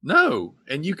bit. No.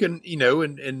 And you can,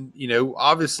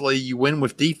 obviously you win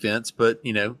with defense, but,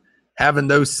 having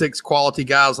those 6 quality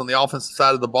guys on the offensive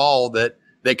side of the ball that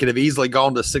could have easily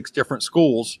gone to 6 different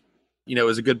schools,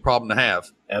 is a good problem to have.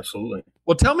 Absolutely.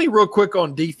 Well, tell me real quick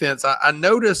on defense. I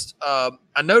noticed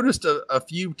a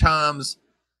few times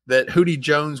that Hootie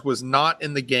Jones was not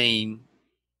in the game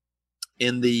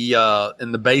in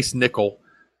the base nickel,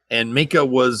 and Minka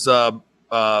was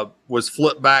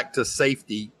flipped back to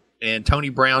safety, and Tony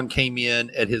Brown came in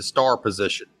at his star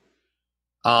position.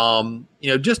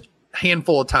 Just a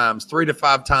handful of times, 3 to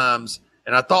 5 times,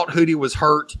 and I thought Hootie was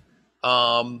hurt.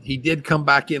 He did come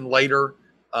back in later.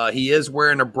 He is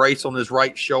wearing a brace on his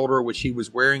right shoulder, which he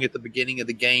was wearing at the beginning of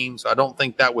the game, so I don't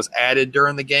think that was added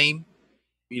during the game.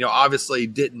 Obviously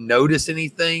didn't notice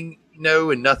anything,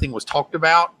 and nothing was talked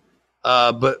about.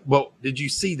 But did you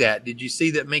see that? Did you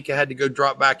see that Minka had to go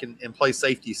drop back and play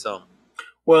safety some?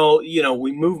 Well,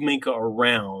 we move Minka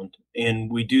around,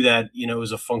 and we do that,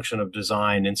 as a function of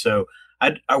design. And so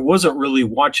I wasn't really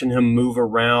watching him move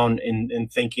around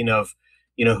and thinking of,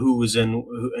 who was in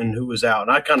and who was out.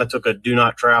 And I kind of took a do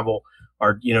not travel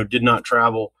or, did not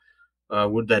travel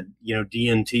with that,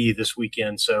 DNT this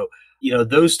weekend. So,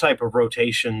 those type of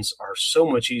rotations are so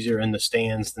much easier in the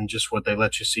stands than just what they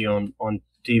let you see on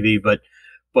TV. But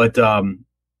I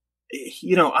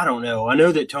don't know. I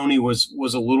know that Tony was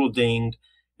a little dinged,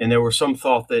 and there was some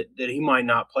thought that he might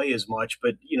not play as much.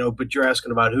 But you're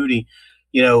asking about Hootie.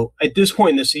 At this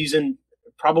point in the season,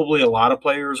 probably a lot of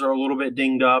players are a little bit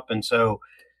dinged up, and so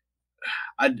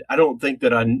I don't think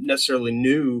that I necessarily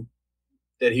knew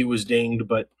that he was dinged,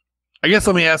 but. I guess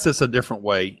let me ask this a different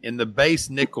way. In the base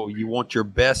nickel, you want your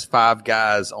best 5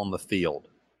 guys on the field.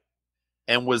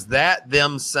 And was that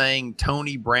them saying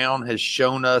Tony Brown has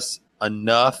shown us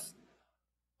enough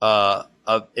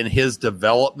in his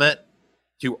development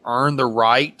to earn the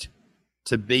right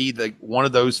to be one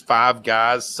of those 5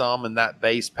 guys, some in that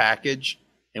base package,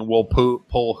 and we'll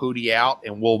pull Hootie out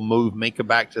and we'll move Minka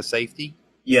back to safety?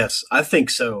 Yes, I think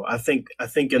so. I think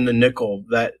in the nickel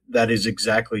that is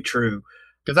exactly true.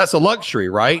 Because that's a luxury,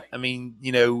 right? I mean,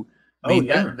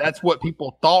 that's what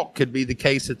people thought could be the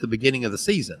case at the beginning of the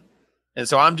season. And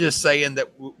so I'm just saying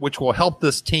that which will help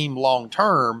this team long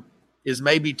term is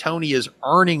maybe Tony is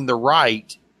earning the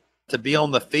right to be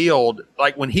on the field.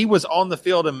 Like when he was on the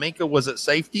field and Minka was at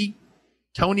safety,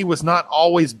 Tony was not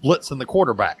always blitzing the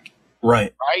quarterback.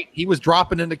 Right. He was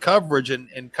dropping into coverage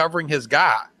and covering his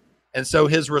guy. And so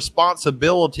his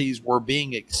responsibilities were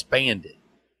being expanded.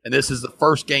 And this is the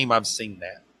first game I've seen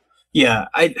that. Yeah,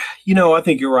 I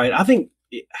think you're right. I think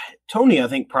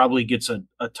Tony, probably gets a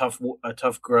tough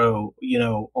grow,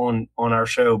 on our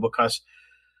show because,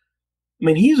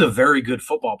 he's a very good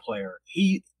football player.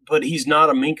 But he's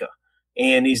not a Minka,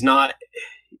 and he's not,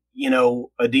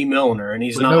 a D. Milner, and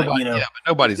he's not, but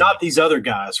nobody's not these other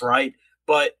guys, right?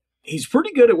 But he's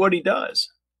pretty good at what he does.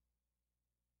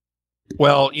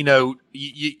 Well,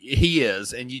 he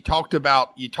is, and you talked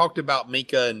about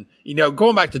Minka, and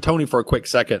going back to Tony for a quick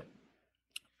second,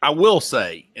 I will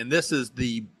say, and this is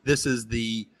the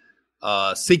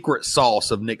secret sauce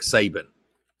of Nick Saban,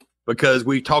 because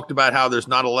we talked about how there's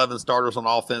not 11 starters on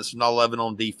offense, there's not 11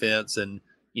 on defense, and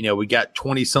we got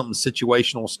 20-something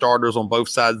situational starters on both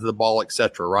sides of the ball,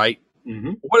 etc. Right?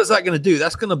 Mm-hmm. What is that going to do?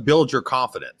 That's going to build your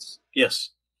confidence.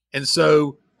 Yes, and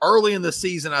so early in the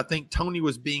season, I think Tony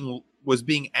was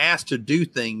being asked to do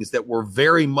things that were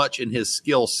very much in his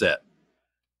skill set.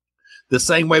 The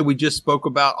same way we just spoke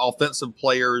about offensive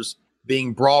players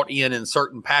being brought in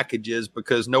certain packages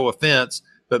because, no offense,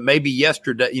 but maybe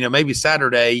maybe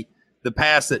Saturday, the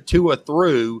pass that Tua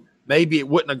threw, maybe it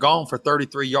wouldn't have gone for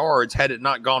 33 yards had it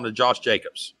not gone to Josh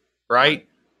Jacobs, right?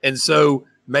 And so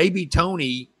maybe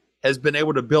Tony has been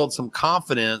able to build some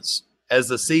confidence as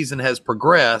the season has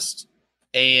progressed,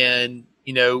 and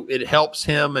it helps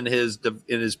him in his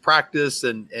practice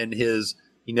and his,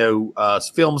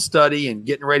 film study and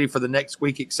getting ready for the next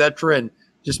week, et cetera. And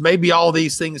just maybe all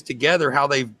these things together, how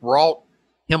they've brought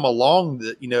him along,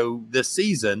 this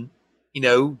season,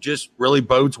 just really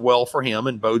bodes well for him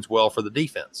and bodes well for the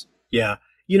defense. Yeah.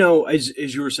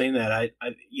 As you were saying that,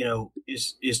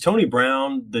 is Tony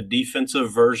Brown the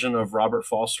defensive version of Robert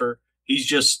Foster? He's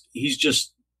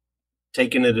just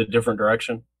taking it a different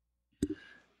direction.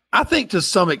 I think to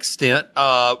some extent.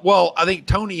 I think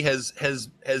Tony has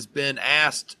been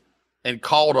asked and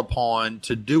called upon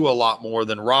to do a lot more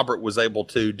than Robert was able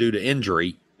to due to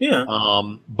injury. Yeah.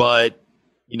 But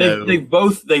they've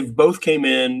both came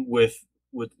in with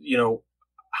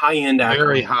high end accolades,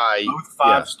 very high, both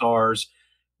 5 stars.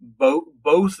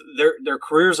 Both their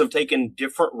careers have taken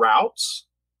different routes.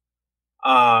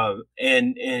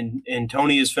 And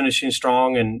Tony is finishing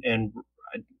strong, and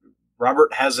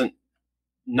Robert hasn't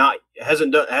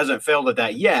failed at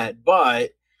that yet,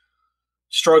 but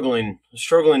struggling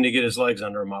to get his legs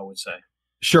under him, I would say.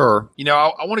 Sure.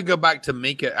 I want to go back to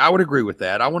Minkah. I would agree with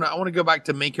that. I want to go back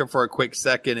to Minkah for a quick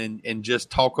second and just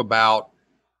talk about,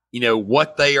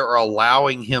 what they are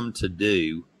allowing him to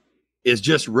do is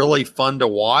just really fun to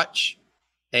watch.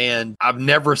 And I've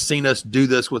never seen us do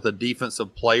this with a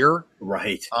defensive player.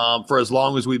 Right. For as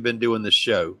long as we've been doing this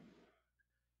show.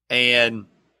 And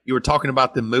you were talking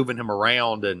about them moving him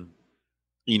around, and,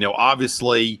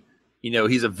 obviously,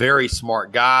 he's a very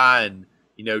smart guy, and,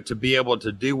 to be able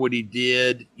to do what he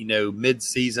did,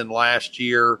 mid-season last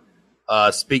year,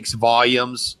 speaks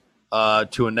volumes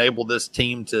to enable this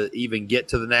team to even get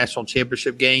to the national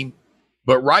championship game.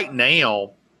 But right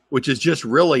now, which is just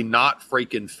really not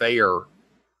freaking fair,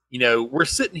 we're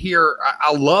sitting here.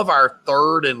 I love our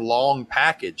 3rd and long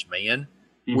package, man.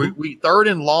 Mm-hmm. We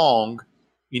 3rd and long,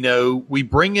 we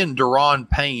bring in Daron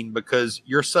Payne because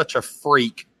you're such a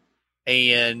freak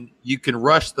and you can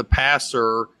rush the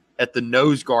passer at the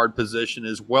nose guard position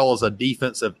as well as a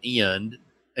defensive end.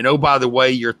 And, oh, by the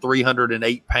way, you're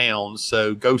 308 pounds,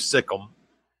 so go sick 'em.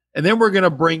 And then we're going to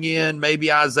bring in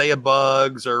maybe Isaiah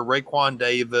Buggs or Raekwon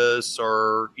Davis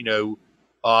or,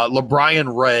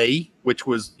 LeBron Ray, which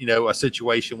was, a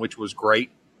situation which was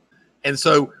great. And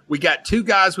so we got 2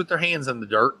 guys with their hands in the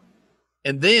dirt.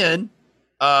 And then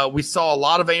we saw a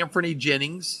lot of Anthony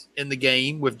Jennings in the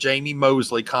game with Jamie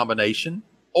Mosley combination.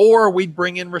 Or we'd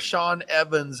bring in Rashaan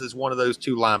Evans as one of those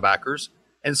 2 linebackers.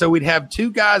 And so we'd have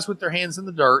 2 guys with their hands in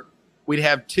the dirt. We'd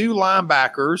have 2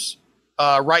 linebackers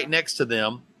right next to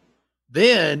them.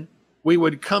 Then we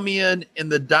would come in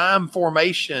the dime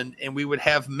formation, and we would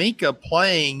have Minkah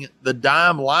playing the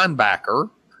dime linebacker,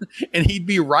 and he'd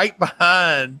be right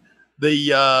behind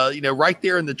the, right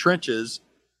there in the trenches,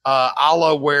 a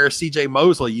la where C.J.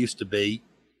 Mosley used to be,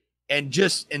 and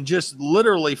just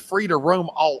literally free to roam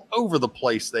all over the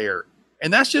place there.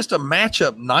 And that's just a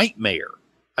matchup nightmare.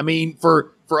 I mean,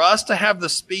 for us to have the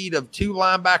speed of 2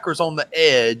 linebackers on the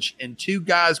edge and 2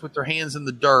 guys with their hands in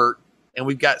the dirt, and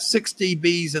we've got 6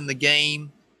 DBs in the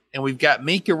game, and we've got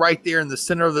Minkah right there in the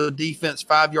center of the defense,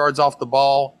 5 yards off the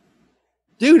ball.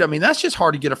 Dude, I mean, that's just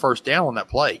hard to get a first down on that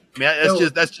play. I mean,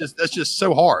 that's just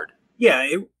so hard. Yeah,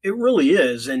 it really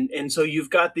is. And so you've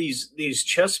got these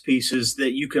chess pieces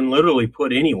that you can literally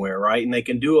put anywhere, right? And they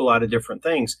can do a lot of different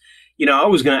things. I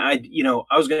was gonna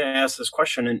ask this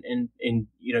question, and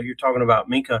you're talking about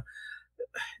Minkah,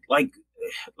 like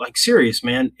serious,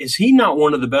 man. Is he not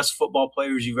one of the best football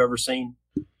players you've ever seen?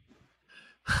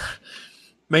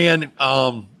 Man,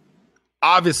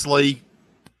 obviously,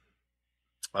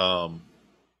 on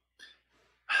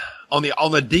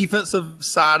the defensive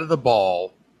side of the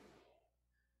ball,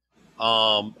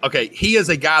 okay, he is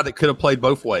a guy that could have played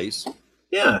both ways.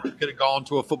 Yeah, he could have gone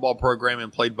to a football program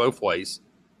and played both ways.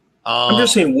 I'm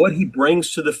just saying what he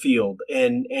brings to the field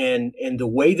and the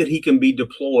way that he can be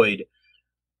deployed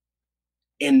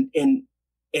and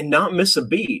not miss a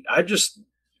beat. I just,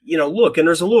 look, and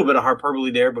there's a little bit of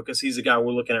hyperbole there because he's the guy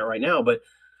we're looking at right now, but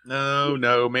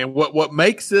no, man. What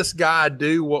makes this guy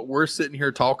do what we're sitting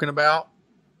here talking about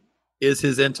is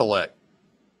his intellect.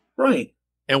 Right.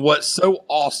 And what's so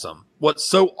awesome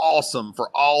for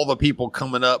all the people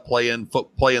coming up playing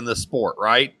this sport,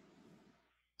 right?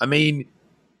 I mean,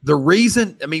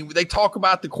 they talk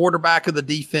about the quarterback of the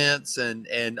defense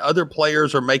and other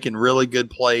players are making really good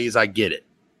plays. I get it.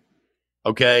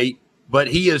 Okay. But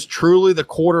he is truly the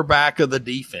quarterback of the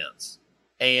defense.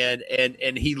 And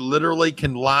he literally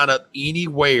can line up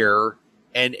anywhere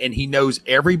and he knows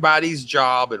everybody's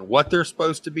job and what they're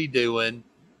supposed to be doing.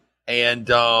 And,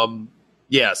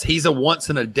 yes, he's a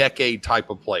once in a decade type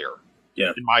of player.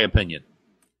 Yeah. In my opinion.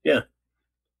 Yeah.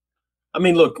 I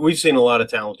mean, look, we've seen a lot of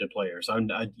talented players. I'm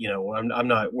not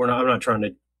trying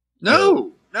to.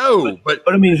 No. But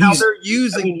I mean, how they're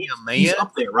using him, man. He's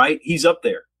up there, right? He's up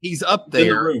there. He's up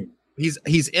there.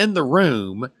 He's in the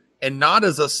room, and not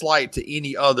as a slight to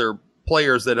any other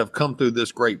players that have come through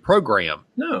this great program.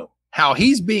 No. How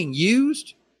he's being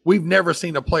used we've never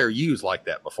seen a player used like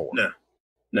that before. No.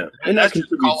 And that that's just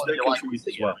contributes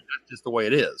as well. That's just the way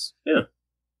it is. Yeah.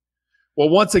 Well,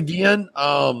 once again,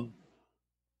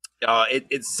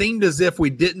 it seemed as if we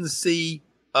didn't see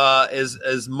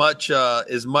as much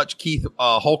Keith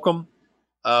Holcomb.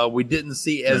 We didn't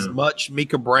see as much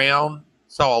Mika Brown.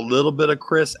 Saw a little bit of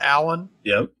Chris Allen.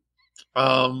 Yep.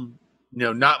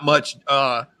 Not much.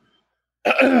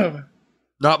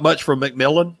 Not much from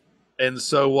McMillan, and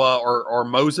so or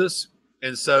Moses,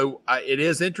 and so it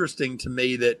is interesting to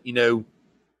me that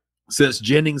since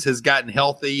Jennings has gotten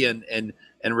healthy and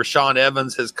Rashaan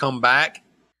Evans has come back,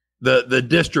 the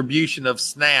distribution of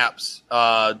snaps,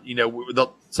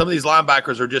 some of these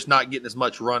linebackers are just not getting as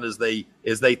much run as they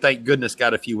thank goodness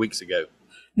got a few weeks ago.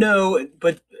 No,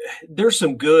 but there's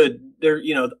some good there.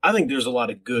 I think there's a lot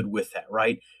of good with that,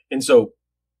 right? And so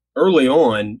early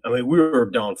on, I mean, we were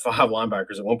down 5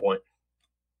 linebackers at one point.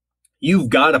 You've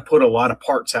got to put a lot of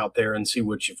parts out there and see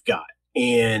what you've got.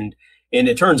 And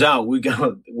it turns out we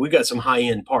got some high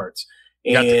end parts.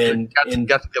 And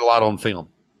got to get a lot on film.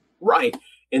 Right.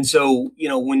 And so,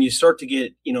 when you start to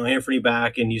get, Anthony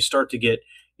back and you start to get,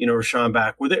 Rashaan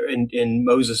back with it and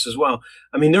Moses as well.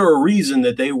 I mean, there are a reason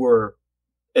that they were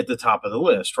at the top of the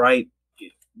list, right?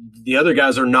 The other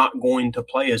guys are not going to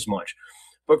play as much.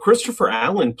 But Christopher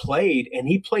Allen played, and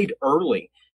he played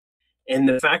early. And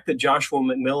the fact that Joshua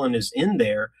McMillan is in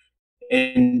there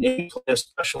and he played a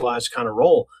specialized kind of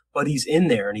role, but he's in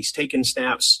there and he's taking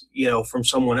snaps, from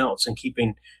someone else and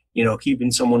keeping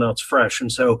someone else fresh.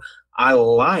 And so I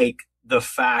like the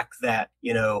fact that,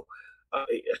 a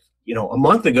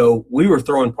month ago we were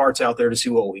throwing parts out there to see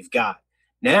what we've got.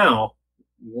 Now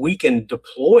we can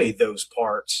deploy those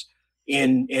parts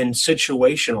in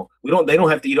situational. They don't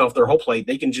have to eat off their whole plate.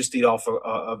 They can just eat off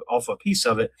a piece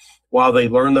of it while they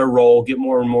learn their role, get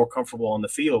more and more comfortable on the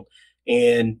field.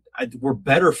 And we're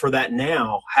better for that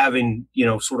now, having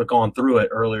sort of gone through it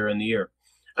earlier in the year.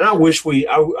 And I wish we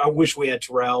had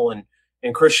Terrell and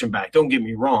Christian back. Don't get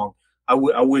me wrong. I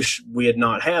wish we had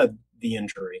not had the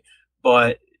injury,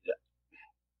 but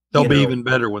they'll be even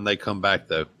better when they come back,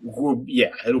 though.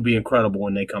 Yeah, it'll be incredible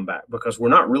when they come back because we're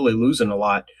not really losing a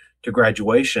lot to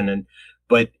graduation.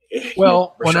 When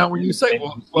you say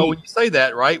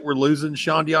that, right, we're losing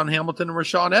Sean Dion Hamilton and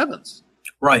Rashaan Evans,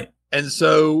 right? And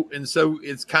so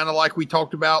it's kind of like we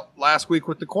talked about last week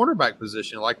with the cornerback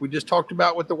position, like we just talked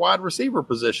about with the wide receiver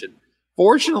position.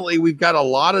 Fortunately, we've got a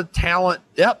lot of talent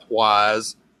depth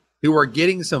wise who are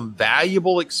getting some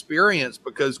valuable experience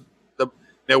because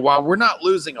while we're not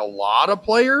losing a lot of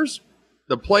players,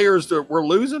 the players that we're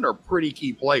losing are pretty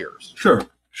key players. Sure.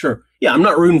 Yeah, I'm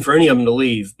not rooting for any of them to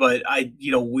leave, but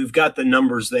we've got the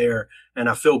numbers there, and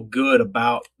I feel good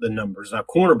about the numbers. Now,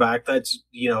 cornerback, that's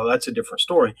a different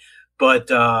story, but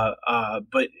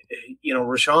Rashaan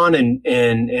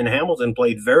and Hamilton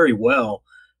played very well,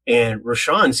 and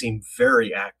Rashaan seemed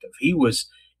very active. He was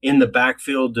in the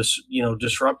backfield,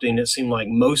 disrupting. It seemed like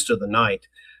most of the night.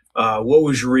 What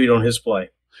was your read on his play?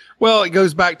 Well, it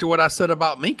goes back to what I said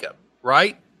about Mika,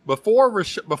 right? Before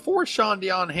Sean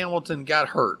Dion Hamilton got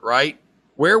hurt, right?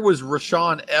 Where was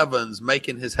Rashaan Evans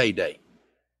making his heyday?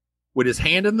 With his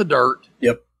hand in the dirt,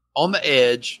 yep, on the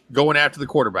edge, going after the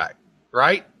quarterback,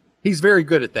 right? He's very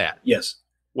good at that. Yes.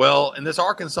 Well, in this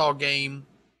Arkansas game,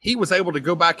 he was able to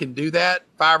go back and do that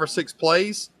 5 or 6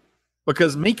 plays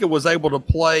because Mika was able to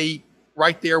play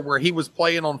right there where he was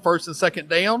playing on first and second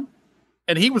down,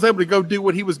 and he was able to go do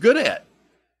what he was good at.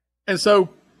 And so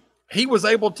he was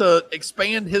able to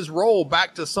expand his role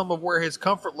back to some of where his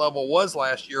comfort level was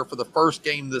last year for the first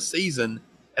game this season,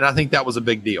 and I think that was a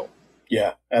big deal.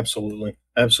 Yeah, absolutely.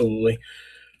 You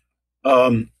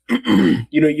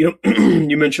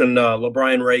mentioned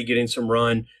LeBrian Ray getting some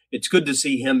run. It's good to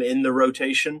see him in the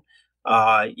rotation.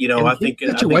 I think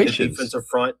the defensive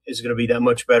front is going to be that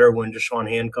much better when Deshaun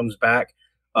Hand comes back.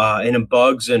 And then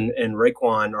Bugs and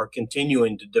Raekwon are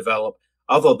continuing to develop.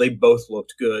 I thought they both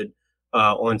looked good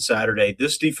on Saturday.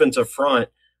 This defensive front,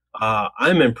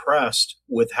 I'm impressed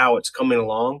with how it's coming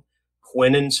along.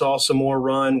 Quinnen saw some more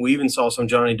run. We even saw some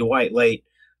Johnny Dwight late.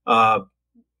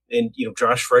 And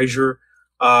Josh Frazier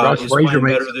is playing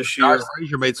better this year. Josh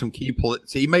Frazier made some key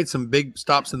plays. He made some big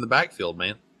stops in the backfield,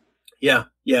 man. Yeah.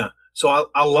 So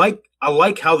I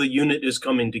like how the unit is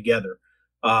coming together.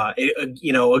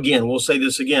 Again, we'll say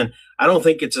this again. I don't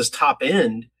think it's as top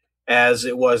end as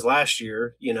it was last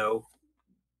year.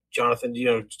 Jonathan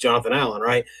Allen,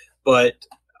 right? But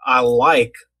I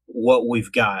like what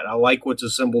we've got. I like what's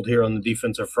assembled here on the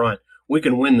defensive front. We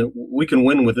can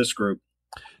win with this group.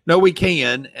 No, we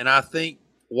can. And I think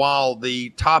while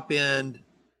the top end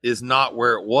is not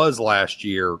where it was last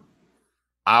year,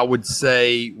 I would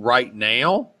say right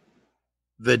now,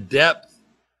 the depth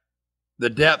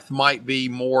might be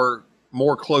more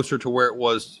closer to where it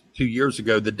was 2 years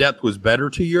ago. The depth was better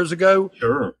 2 years ago.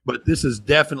 Sure. But this is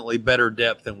definitely better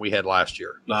depth than we had last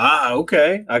year.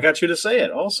 Okay. I got you to say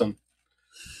it. Awesome.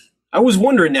 I was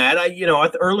wondering that.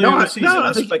 Earlier in the season,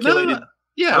 I speculated.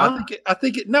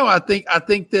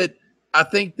 I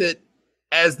think that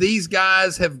as these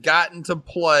guys have gotten to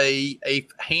play a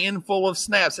handful of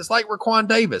snaps, it's like Raquan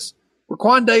Davis.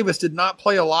 Raquan Davis did not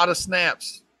play a lot of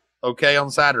snaps,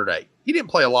 on Saturday. He didn't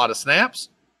play a lot of snaps,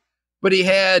 but he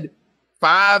had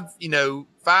five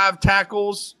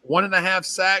tackles, 1.5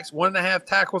 sacks, 1.5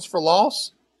 tackles for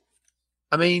loss.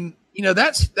 I mean,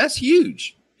 that's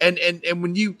huge. And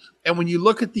when you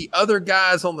look at the other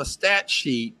guys on the stat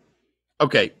sheet,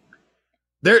 okay,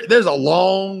 there's a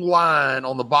long line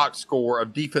on the box score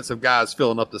of defensive guys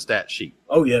filling up the stat sheet.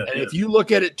 Oh yeah. And if you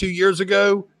look at it 2 years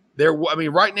ago,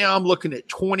 right now I'm looking at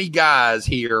 20 guys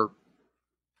here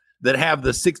that have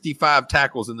the 65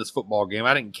 tackles in this football game.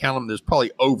 I didn't count them. There's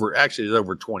probably over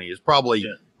 20. It's probably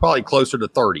closer to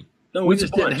 30. No, we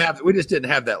just didn't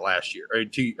have that last year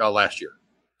last year.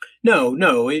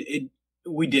 No,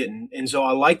 we didn't. And so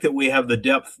I like that we have the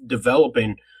depth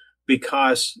developing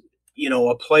because,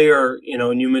 a player,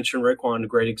 and you mentioned Raekwon, a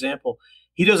great example.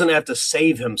 He doesn't have to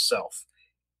save himself.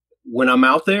 When I'm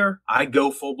out there, I go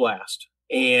full blast.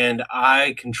 And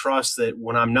I can trust that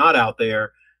when I'm not out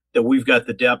there, that we've got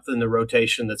the depth in the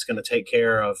rotation that's going to take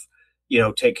care of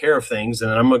things.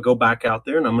 And I'm going to go back out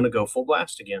there and I'm going to go full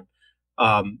blast again.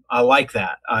 I like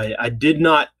that. I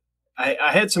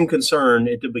had some concern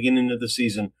at the beginning of the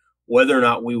season whether or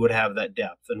not we would have that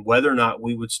depth and whether or not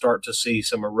we would start to see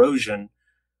some erosion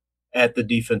at the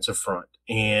defensive front.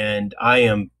 And I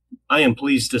am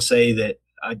pleased to say that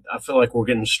I feel like we're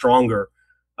getting stronger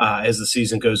as the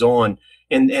season goes on.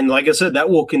 And like I said, that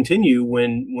will continue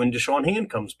when Deshaun Hand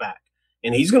comes back.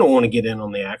 And he's going to want to get in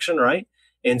on the action, right?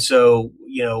 And so,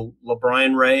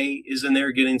 LaBryan Ray is in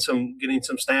there getting some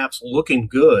snaps, looking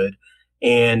good.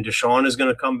 And Deshaun is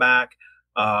going to come back.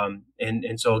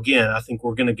 And so, again, I think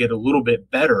we're going to get a little bit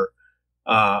better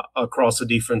across the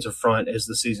defensive front as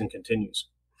the season continues.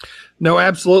 No,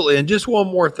 absolutely. And just one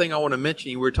more thing I want to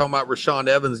mention. You were talking about Rashaan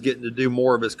Evans getting to do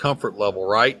more of his comfort level,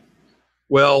 right?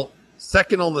 Well,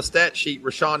 second on the stat sheet,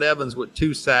 Rashaan Evans with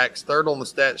 2 sacks. Third on the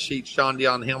stat sheet, Sean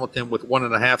Dion Hamilton with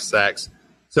 1.5 sacks.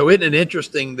 So isn't it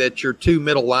interesting that your 2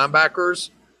 middle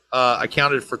linebackers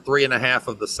accounted for 3.5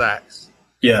 of the sacks?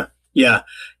 Yeah.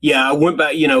 I went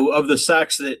back, of the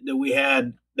sacks that we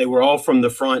had, they were all from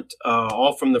the front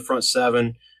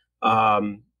 7.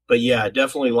 But yeah,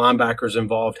 definitely linebackers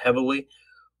involved heavily,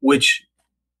 which,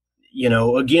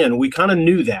 again, we kind of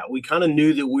knew that. We kind of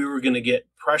knew that we were going to get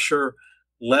pressure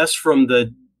less from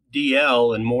the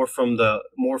DL and more from the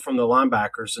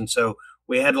linebackers. And so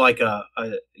we had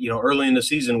early in the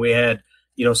season, we had,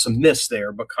 some miss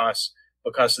there because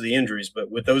of the injuries.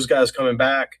 But with those guys coming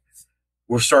back,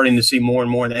 we're starting to see more and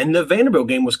more. And the Vanderbilt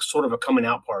game was sort of a coming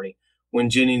out party when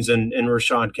Jennings and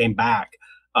Rashaan came back.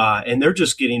 And they're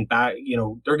just getting back,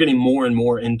 they're getting more and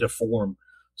more into form.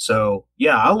 So,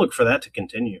 yeah, I'll look for that to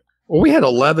continue. Well, we had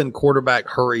 11 quarterback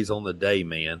hurries on the day,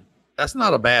 man. That's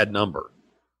not a bad number.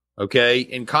 Okay.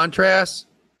 In contrast,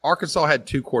 Arkansas had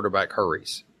 2 quarterback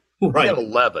hurries. Right. We had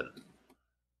 11.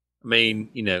 I mean,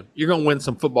 you're going to win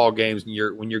some football games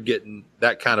when you're getting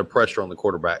that kind of pressure on the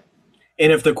quarterback.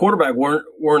 And if the quarterback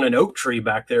weren't an oak tree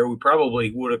back there, we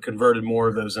probably would have converted more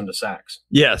of those into sacks.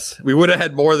 Yes, we would have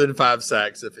had more than 5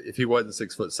 sacks if he wasn't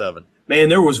 6'7". Man,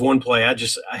 there was one play.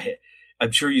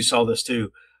 I'm sure you saw this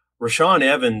too. Rashaan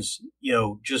Evans,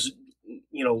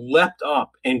 leapt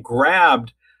up and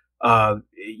grabbed,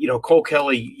 Cole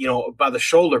Kelly, by the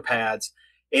shoulder pads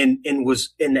and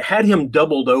had him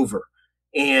doubled over.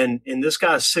 And this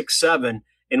guy's 6'7"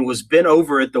 and was bent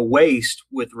over at the waist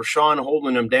with Rashaan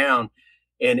holding him down.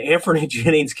 And Anthony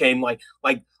Jennings came like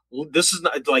this is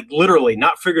not, like literally,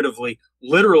 not figuratively,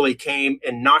 literally came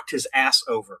and knocked his ass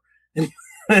over. And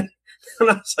I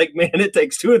was like, man, it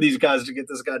takes 2 of these guys to get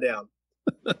this guy down.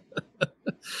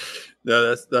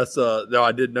 No, that's no,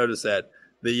 I did notice that.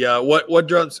 The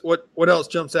what else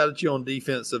jumps out at you on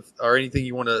defense or anything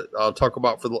you want to talk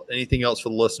about anything else for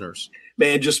the listeners?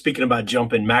 Man, just speaking about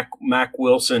jumping, Mac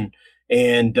Wilson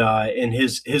and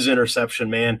his interception,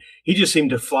 man, he just seemed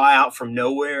to fly out from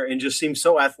nowhere and just seemed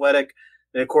so athletic.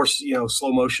 And of course,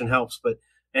 slow motion helps,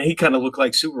 and he kind of looked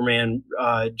like Superman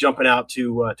jumping out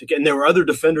to get. And there were other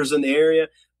defenders in the area,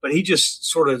 but he just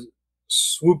sort of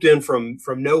swooped in from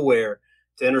nowhere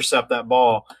to intercept that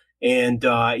ball. And,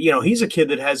 he's a kid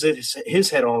that has his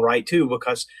head on right, too,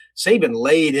 because Saban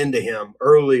laid into him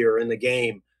earlier in the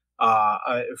game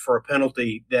for a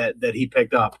penalty that he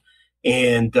picked up.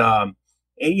 And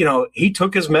he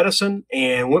took his medicine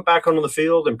and went back onto the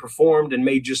field and performed and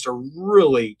made just a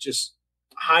really just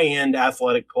high-end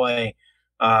athletic play.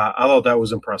 I thought that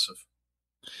was impressive.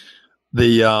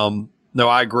 No,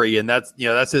 I agree. And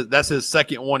that's his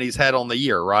second one he's had on the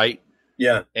year, right?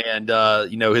 Yeah. And,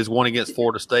 his one against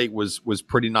Florida State was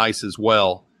pretty nice as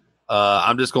well.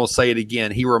 I'm just going to say it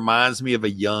again. He reminds me of a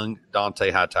young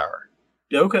Dante Hightower.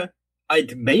 Okay. I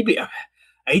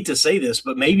hate to say this,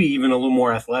 but maybe even a little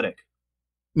more athletic.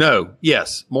 No.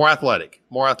 Yes. More athletic.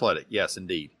 Yes,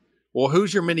 indeed. Well,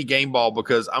 who's your mini game ball?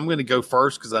 Because I'm going to go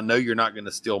first because I know you're not going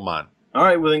to steal mine. All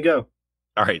right. Well, then go.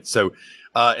 All right. So,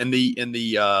 in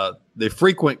the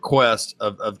frequent quest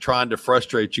of trying to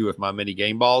frustrate you with my mini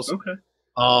game balls. Okay.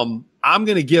 I'm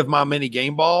going to give my mini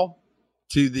game ball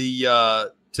to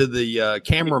the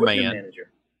cameraman.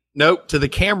 Nope, to the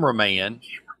cameraman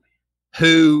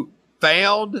who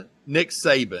found Nick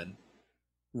Saban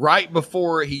right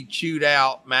before he chewed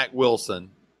out Mack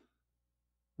Wilson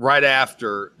right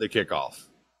after the kickoff.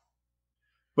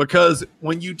 Because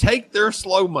when you take their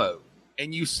slow-mo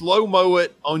and you slow-mo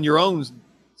it on your own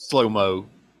slow-mo,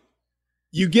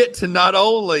 you get to not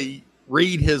only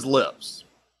read his lips,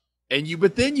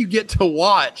 but then you get to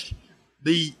watch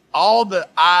all the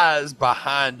eyes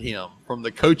behind him from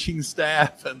the coaching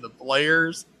staff and the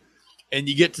players, and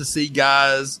you get to see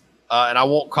guys, and I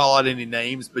won't call out any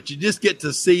names, but you just get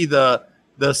to see the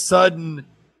sudden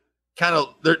kind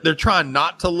of they're trying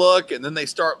not to look, and then they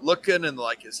start looking, and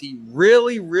like, is he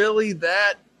really, really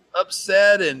that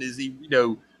upset? And is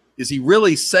he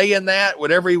really saying that,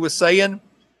 whatever he was saying?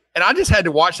 And I just had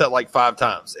to watch that like 5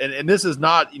 times. And this is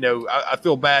not, I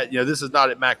feel bad. This is not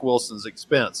at Mack Wilson's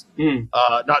expense.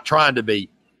 Not trying to be,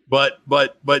 but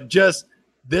just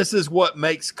this is what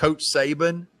makes Coach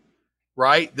Saban,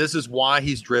 right? This is why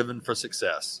he's driven for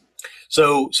success.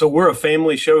 So we're a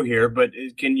family show here, but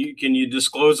can you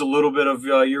disclose a little bit of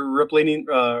your rippling?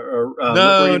 No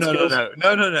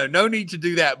need to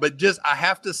do that. But I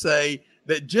have to say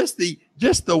that just the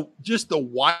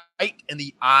white in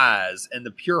the eyes and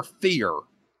the pure fear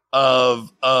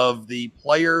of the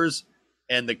players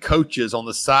and the coaches on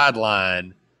the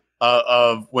sideline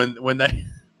of when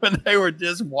they were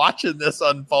just watching this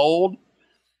unfold,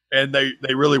 and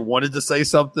they really wanted to say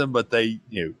something, but they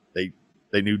knew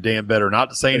damn better not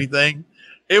to say anything.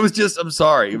 It was just, I'm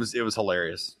sorry, it was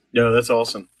hilarious. No, that's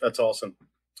awesome.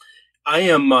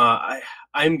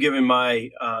 I'm giving my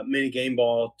mini game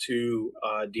ball to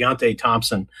Deontay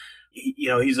Thompson.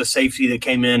 He's a safety that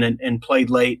came in and played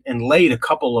late and laid a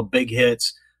couple of big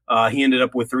hits. He ended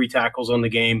up with 3 tackles on the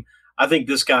game. I think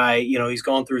this guy, he's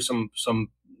gone through some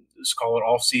let's call it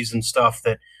off-season stuff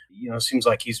that, seems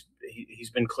like he's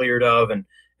been cleared of and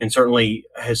certainly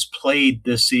has played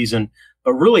this season,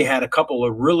 but really had a couple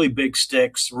of really big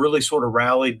sticks, really sort of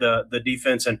rallied the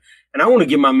defense. And I want to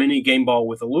give my mini game ball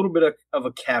with a little bit of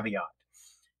a caveat.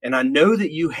 And I know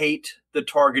that you hate the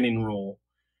targeting rule,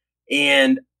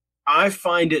 and I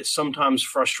find it sometimes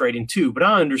frustrating too, but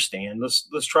I understand.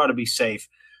 Let's try to be safe.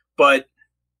 But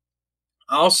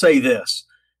I'll say this,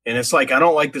 and it's like I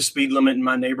don't like the speed limit in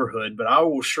my neighborhood, but I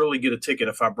will surely get a ticket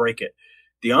if I break it.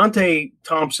 Deontay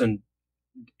Thompson,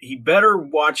 he better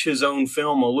watch his own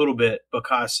film a little bit,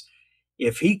 because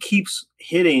if he keeps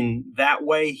hitting that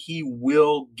way, he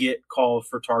will get called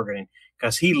for targeting,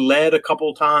 because he led a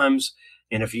couple times.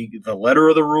 And if the letter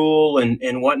of the rule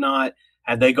and whatnot,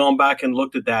 had they gone back and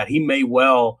looked at that, he may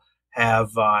well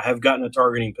have gotten a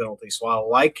targeting penalty. So I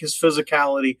like his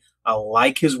physicality. I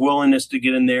like his willingness to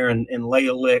get in there and lay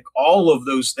a lick. All of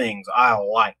those things I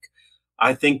like.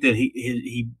 I think that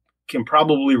he can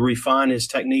probably refine his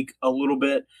technique a little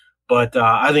bit, but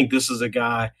I think this is a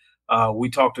guy. We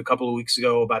talked a couple of weeks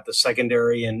ago about the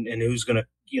secondary and who's going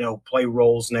to play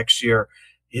roles next year.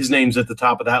 His name's at the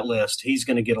top of that list. He's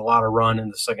going to get a lot of run in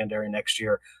the secondary next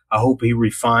year. I hope he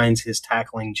refines his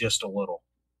tackling just a little.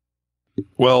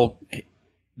 Well,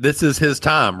 this is his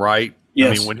time, right?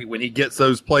 Yes. I mean, when he gets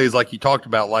those plays like you talked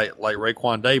about, like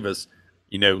Raekwon Davis,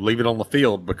 leave it on the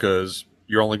field, because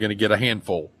you're only going to get a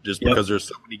handful just because there's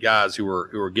so many guys who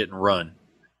are getting run.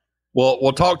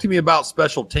 Well, talk to me about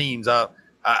special teams. I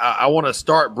want to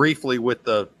start briefly with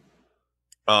your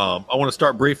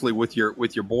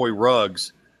boy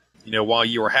Ruggs. While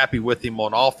you were happy with him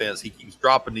on offense, he keeps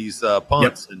dropping these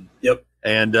punts,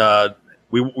 and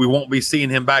we won't be seeing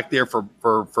him back there for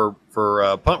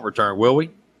punt return, will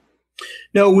we?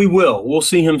 No, we will. We'll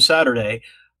see him Saturday.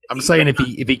 I'm saying if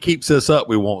he keeps this up,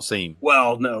 we won't see him.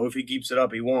 Well, no, if he keeps it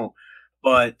up, he won't.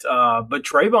 But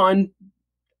Trayvon,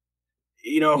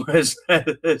 has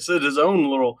his own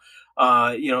little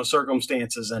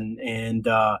circumstances and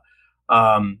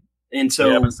so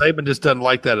yeah, but Saban just doesn't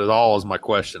like that at all. Is my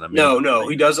question. I mean, no,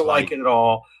 he doesn't like it at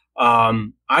all.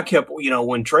 I kept,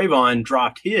 when Trayvon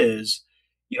dropped his,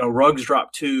 Ruggs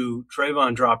dropped 2,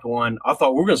 Trayvon dropped 1. I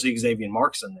thought we're going to see Xavier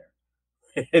Marks in there.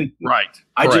 And right.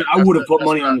 I would have put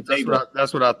money on the table.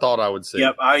 That's what I thought I would see.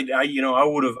 Yep. I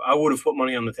would have put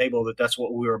money on the table that's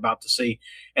what we were about to see.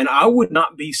 And I would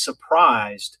not be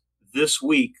surprised this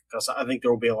week, because I think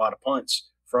there will be a lot of punts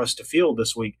for us to field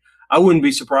this week. I wouldn't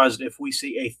be surprised if we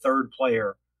see a third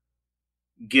player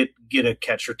get a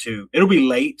catch or 2. It'll be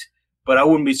late, but I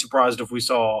wouldn't be surprised if we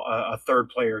saw a third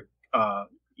player,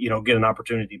 get an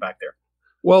opportunity back there.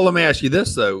 Well, let me ask you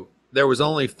this though. There was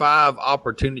only 5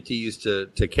 opportunities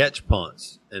to catch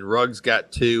punts, and Ruggs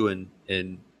got 2,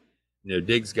 and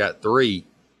Diggs got 3.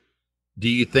 Do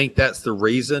you think that's the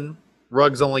reason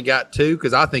Ruggs only got 2?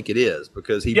 Because I think it is,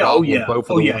 because he bobbled both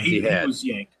of the ones he had.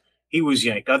 He was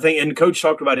yanked. I think, and Coach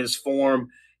talked about his form.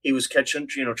 He was catching,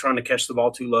 trying to catch the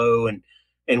ball too low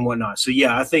and whatnot. So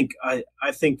yeah, I think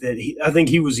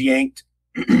he was yanked,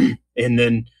 and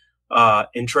then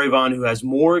and Trayvon, who has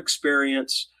more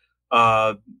experience.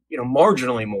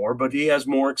 Marginally more, but he has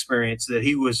more experience that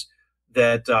he was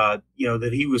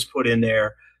put in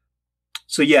there.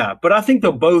 So yeah, but I think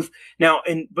they'll both now.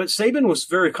 But Saban was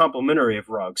very complimentary of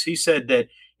Ruggs. He said that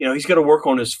he's got to work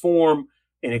on his form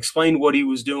and explained what he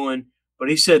was doing. But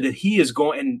he said that he is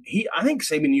going, and I think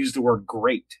Saban used the word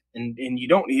great, and you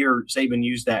don't hear Saban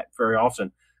use that very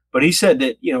often. But he said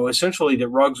that essentially that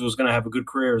Ruggs was going to have a good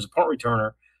career as a punt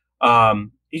returner.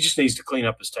 He just needs to clean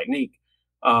up his technique.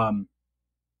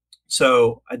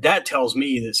 So that tells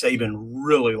me that Saban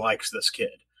really likes this kid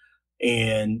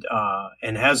and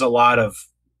has a lot of,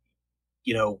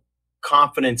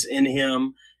 confidence in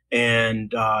him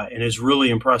and is really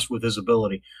impressed with his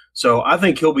ability. So I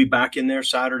think he'll be back in there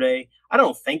Saturday. I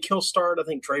don't think he'll start. I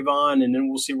think Trayvon, and then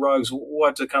we'll see Ruggs. We'll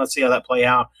have to kind of see how that play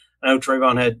out. I know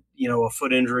Trayvon had, a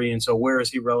foot injury. And so where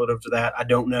is he relative to that? I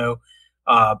don't know.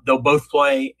 They'll both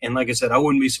play. And like I said, I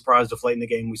wouldn't be surprised if late in the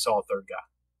game we saw a third guy.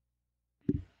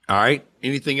 All right.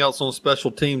 Anything else on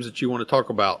special teams that you want to talk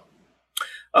about?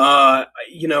 I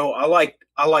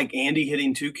like Andy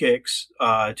hitting 2 kicks,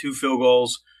 2 field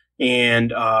goals,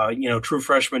 and true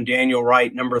freshman Daniel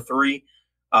Wright, number 3.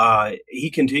 He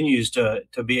continues to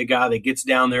be a guy that gets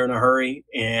down there in a hurry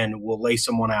and will lay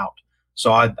someone out.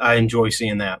 So I enjoy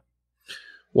seeing that.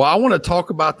 Well, I want to talk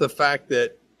about the fact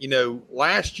that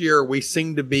last year we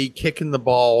seemed to be kicking the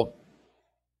ball.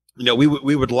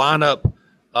 We would line up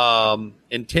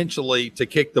intentionally to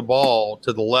kick the ball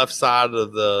to the left side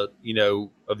of the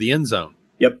end zone.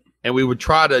 Yep. And we would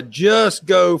try to just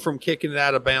go from kicking it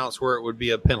out of bounds where it would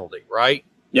be a penalty, right?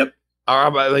 Yep.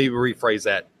 All right, let me rephrase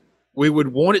that. We would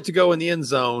want it to go in the end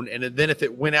zone, and then if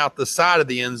it went out the side of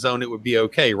the end zone, it would be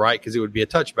okay, right? Because it would be a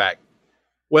touchback.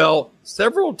 Well,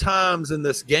 several times in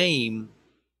this game,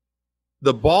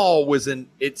 the ball was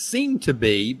it seemed to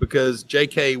be, because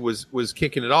JK was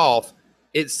kicking it off,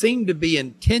 it seemed to be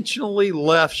intentionally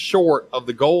left short of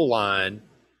the goal line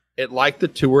at like the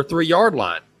 2 or 3 yard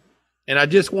line. And I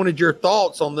just wanted your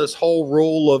thoughts on this whole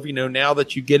rule of, now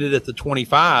that you get it at the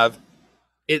 25,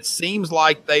 it seems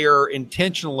like they are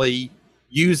intentionally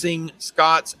using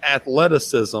Scott's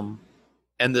athleticism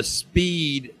and the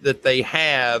speed that they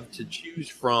have to choose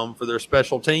from for their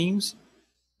special teams,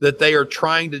 that they are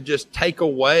trying to just take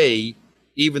away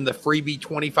even the freebie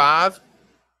 25.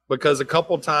 Because a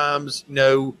couple times,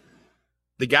 the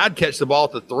guy'd catch the ball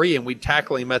at the 3 and we'd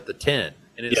tackle him at the 10.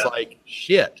 And it's like,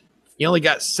 shit, he only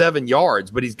got 7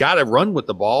 yards, but he's got to run with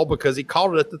the ball because he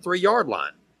caught it at the 3 yard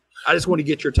line. I just want to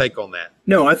get your take on that.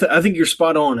 No, I think you're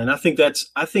spot on. And I think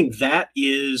that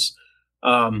is,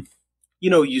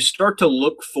 you start to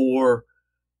look for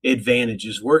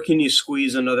advantages. Where can you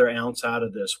squeeze another ounce out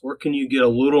of this? Where can you get a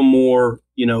little more,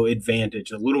 advantage,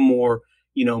 a little more,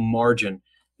 margin?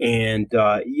 And,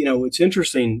 it's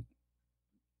interesting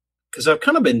because I've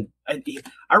kind of been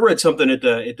I read something at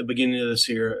the beginning of this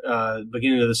year,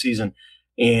 beginning of the season,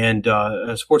 and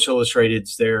Sports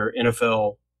Illustrated's their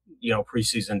NFL,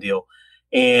 preseason deal.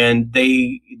 And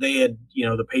they had,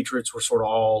 the Patriots were sort of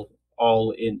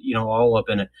all in, all up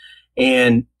in it.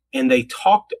 And they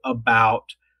talked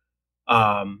about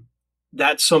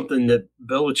that's something that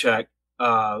Belichick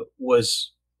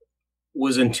was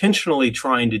intentionally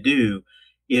trying to do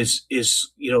is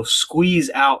squeeze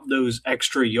out those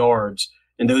extra yards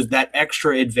and that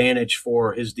extra advantage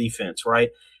for his defense, right?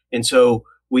 And so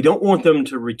We don't want them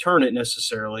to return it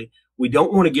necessarily. We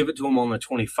don't want to give it to them on the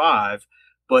 25,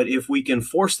 but if we can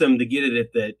force them to get it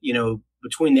at the,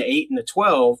 between the 8 and the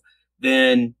 12,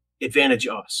 then advantage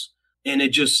us. And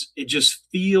it just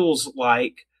feels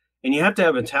like, and you have to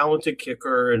have a talented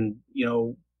kicker and,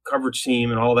 coverage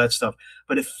team and all that stuff,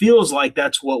 but it feels like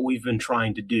that's what we've been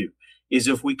trying to do, is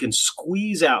if we can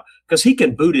squeeze out, because he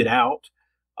can boot it out,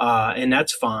 and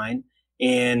that's fine.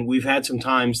 And we've had some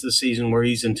times this season where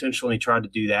he's intentionally tried to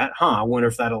do that. I wonder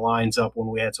if that aligns up when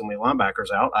we had so many linebackers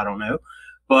out. I don't know.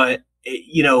 But,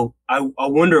 I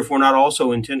wonder if we're not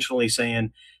also intentionally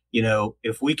saying,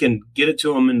 if we can get it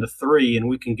to them in the 3 and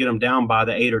we can get them down by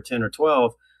the 8 or 10 or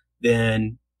 12,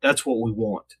 then that's what we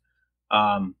want.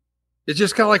 It's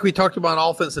just kind of like we talked about on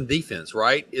offense and defense,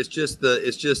 right? It's just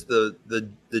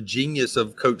the genius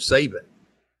of Coach Saban,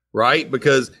 right?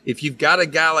 Because if you've got a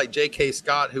guy like J.K.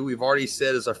 Scott, who we've already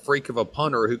said is a freak of a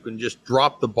punter who can just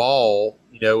drop the ball,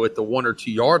 at the 1 or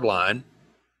 2 yard line,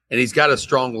 and he's got a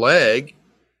strong leg,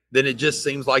 then it just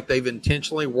seems like they've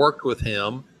intentionally worked with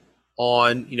him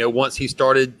on, once he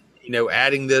started,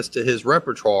 adding this to his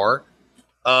repertoire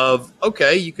of,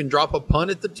 okay, you can drop a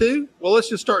punt at the 2. Well, let's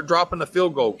just start dropping a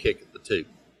field goal kick at the 2.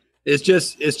 It's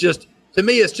just to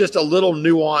me, it's just a little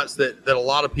nuance that a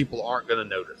lot of people aren't going to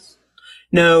notice.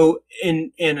 No,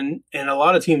 and a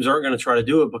lot of teams aren't going to try to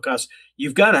do it because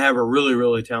you've got to have a really,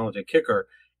 really talented kicker.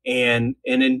 And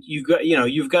then you've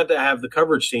got to have the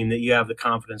coverage team that you have the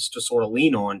confidence to sort of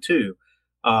lean on too.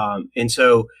 And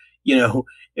so,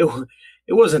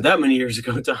 it wasn't that many years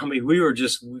ago, Tommy. We were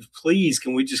just, please,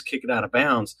 can we just kick it out of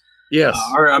bounds? Yes.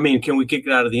 Can we kick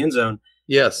it out of the end zone?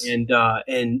 Yes. And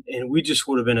we just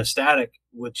would have been ecstatic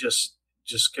with just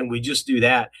can we just do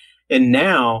that? And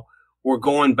now we're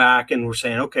going back and we're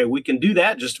saying, okay, we can do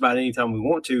that just about any time we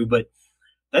want to, but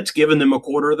that's giving them a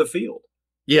quarter of the field.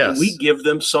 Yes. And we give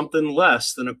them something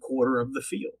less than a quarter of the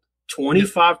field.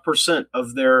 25%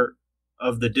 of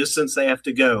the distance they have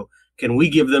to go. Can we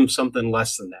give them something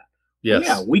less than that? Yes.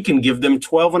 Yeah, we can give them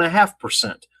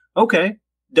 12.5%. Okay,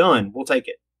 done. We'll take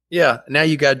it. Yeah. Now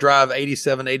you got to drive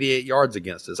 87, 88 yards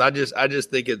against us. I just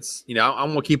think it's, I'm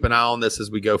going to keep an eye on this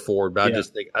as we go forward, but I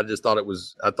thought it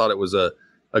was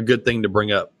a good thing to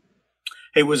bring up.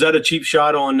 Hey, was that a cheap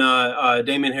shot on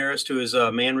Damian Harris to his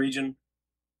man region?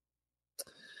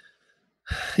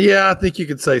 Yeah, I think you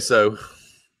could say so.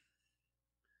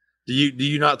 Do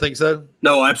you not think so?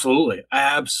 No, absolutely.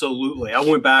 Absolutely. I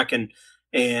went back and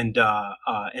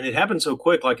it happened so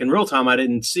quick, like in real time, I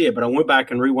didn't see it, but I went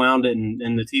back and rewound it and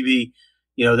the TV,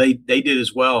 they did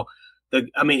as well.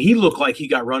 He looked like he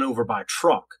got run over by a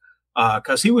truck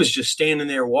because he was just standing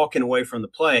there walking away from the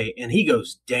play and he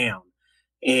goes down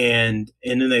and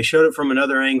then they showed it from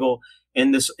another angle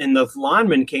and the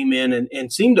lineman came in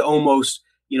and seemed to almost,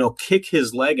 kick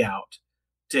his leg out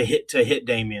to hit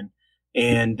Damian.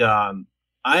 And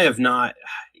I have not,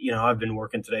 I've been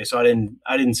working today, so I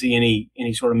didn't see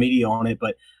any sort of media on it,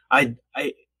 but I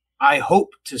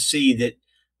hope to see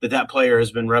that player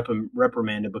has been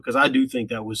reprimanded because I do think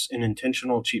that was an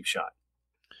intentional cheap shot.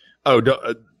 Oh,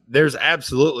 there's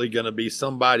absolutely going to be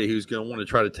somebody who's going to want to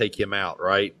try to take him out,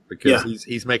 right? Because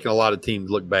he's making a lot of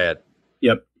teams look bad.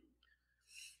 Yep.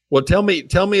 Well, tell me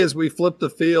as we flip the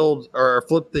field or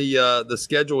flip the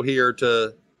schedule here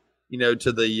to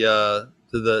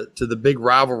the big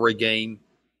rivalry game.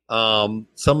 Some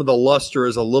of the luster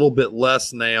is a little bit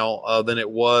less now than it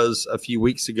was a few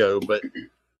weeks ago, but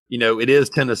it is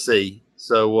Tennessee.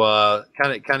 So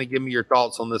kind of give me your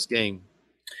thoughts on this game.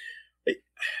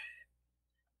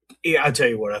 Yeah, I tell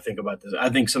you what I think about this. I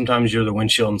think sometimes you're the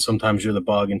windshield and sometimes you're the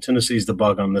bug, and Tennessee's the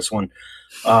bug on this one.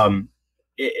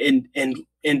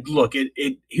 And look,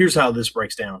 here's how this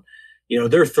breaks down. They're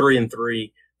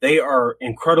 3-3. They are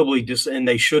incredibly and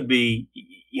they should be.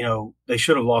 They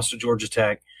should have lost to Georgia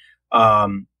Tech.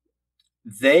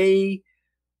 They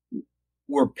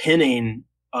were pinning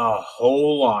a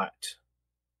whole lot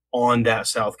on that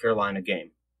South Carolina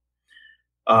game.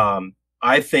 I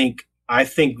think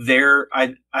they're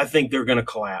going to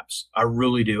collapse. I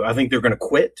really do. I think they're going to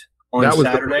quit on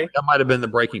Saturday. That might have been the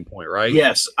breaking point, right?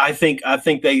 Yes, I think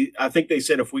they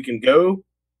said if we can go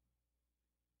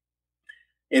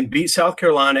and beat South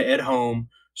Carolina at home,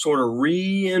 sort of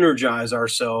re-energize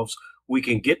ourselves, we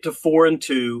can get to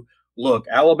 4-2. Look,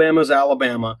 Alabama's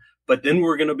Alabama, but then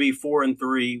we're going to be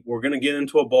 4-3. We're going to get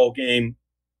into a bowl game,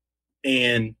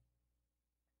 and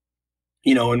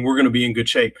and we're going to be in good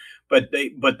shape. But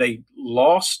they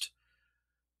lost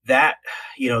that.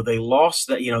 They lost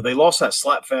that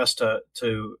slap fest to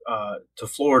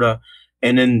Florida,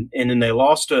 and then they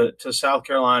lost to South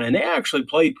Carolina, and they actually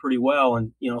played pretty well,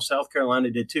 and South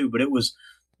Carolina did too. But it was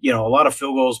a lot of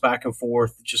field goals back and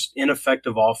forth, just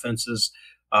ineffective offenses.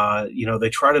 They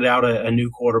trotted out a new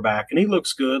quarterback, and he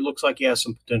looks good. Looks like he has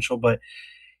some potential, but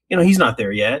he's not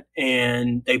there yet.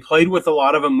 And they played with a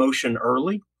lot of emotion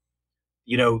early.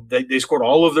 They scored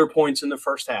all of their points in the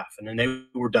first half, and then they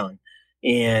were done.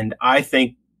 And I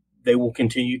think they will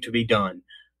continue to be done.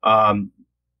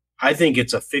 I think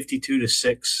it's a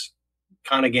 52-6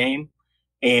 kind of game,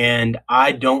 and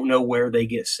I don't know where they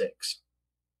get 6.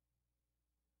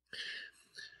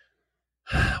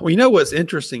 Well, what's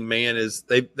interesting, man, is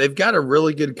they've got a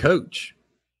really good coach,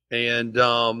 and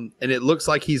it looks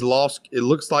like he's lost. It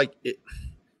looks like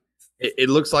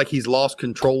he's lost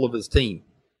control of his team,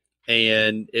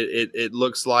 and it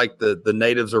looks like the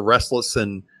natives are restless,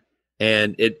 and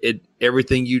it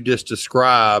everything you just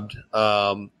described.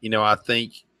 I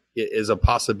think is a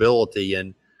possibility,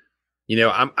 and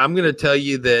I'm going to tell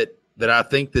you that I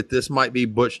think that this might be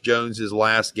Butch Jones's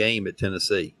last game at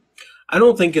Tennessee. I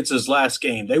don't think it's his last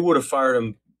game. They would have fired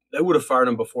him. They would have fired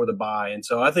him before the bye, and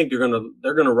so I think they're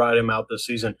gonna ride him out this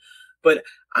season. But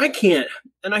I can't.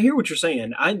 And I hear what you're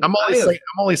saying. I'm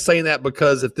only saying that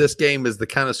because if this game is the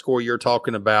kind of score you're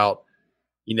talking about,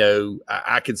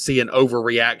 I could see an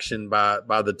overreaction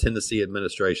by the Tennessee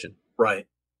administration. Right.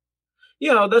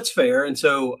 That's fair. And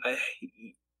so,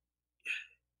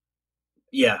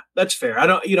 that's fair. I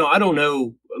don't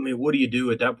know. I mean, what do you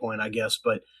do at that point? I guess,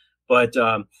 but.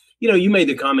 You made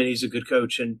the comment he's a good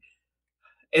coach, and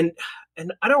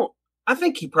I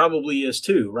think he probably is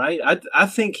too, right? I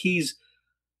think he's,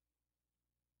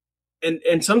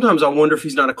 and sometimes I wonder if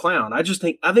he's not a clown. I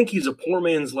think he's a poor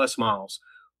man's Les Miles,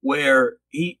 where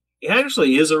he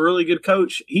actually is a really good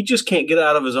coach. He just can't get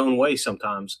out of his own way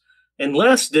sometimes. And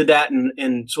Les did that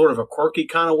in sort of a quirky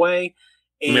kind of way.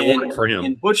 And it worked for him.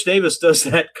 And Butch Davis does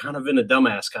that kind of in a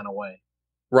dumbass kind of way.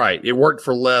 Right. It worked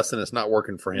for Les, and it's not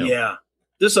working for him. Yeah.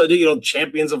 This,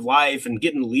 champions of life and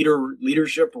getting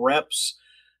leadership reps.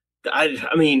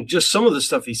 I mean, just some of the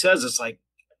stuff he says, it's like,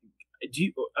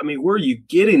 where are you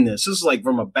getting this? This is like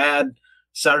from a bad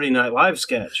Saturday Night Live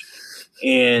sketch.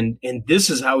 And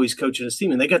this is how he's coaching his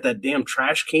team. And they got that damn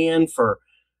trash can for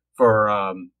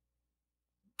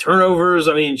turnovers.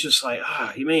 I mean, just like,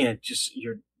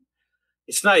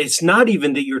 it's not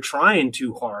even that you're trying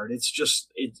too hard. It's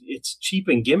just, it's cheap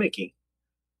and gimmicky.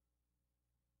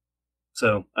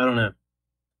 So I don't know.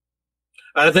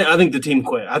 I think the team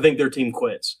quit. I think their team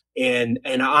quits. And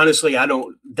honestly,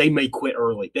 they may quit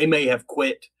early. They may have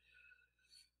quit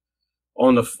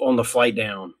on the flight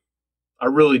down. I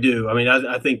really do. I mean,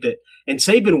 I think that, and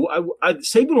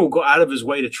Saban will go out of his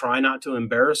way to try not to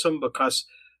embarrass them because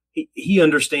he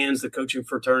understands the coaching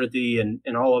fraternity and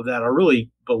all of that. I really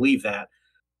believe that.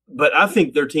 But I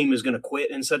think their team is going to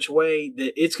quit in such a way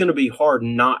that it's going to be hard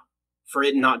for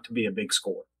it not to be a big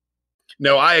score.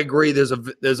 No, I agree. There's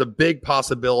a big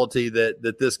possibility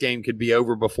that this game could be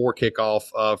over before kickoff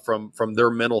from their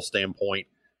mental standpoint.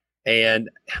 And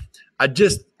I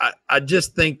just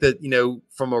think that,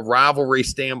 from a rivalry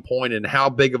standpoint and how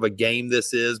big of a game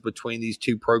this is between these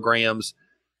two programs,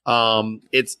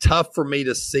 it's tough for me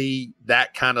to see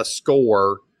that kind of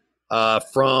score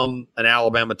from an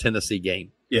Alabama-Tennessee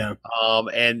game. Yeah.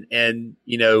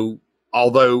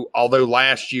 Although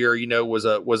last year, was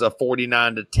a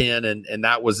 49-10 and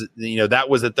that was, that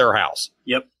was at their house.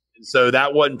 Yep. So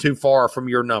that wasn't too far from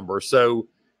your number. So,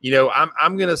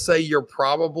 I'm going to say you're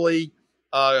probably,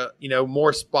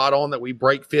 more spot on that we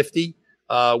break 50,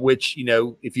 which,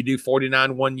 if you do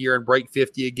 49 one year and break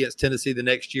 50 against Tennessee the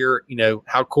next year,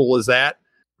 how cool is that?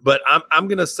 But I'm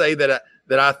going to say that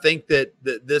I think that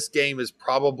this game is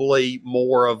probably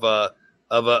more of a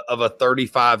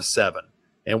 35-7.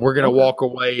 And we're going to walk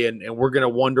away and we're going to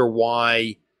wonder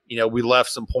why, we left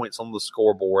some points on the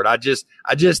scoreboard. I just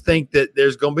think that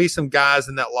there's going to be some guys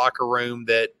in that locker room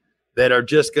that are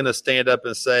just going to stand up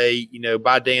and say,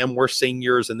 by damn, we're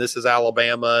seniors and this is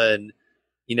Alabama and,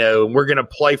 and we're going to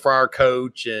play for our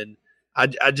coach. And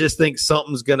I just think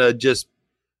something's going to just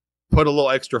put a little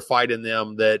extra fight in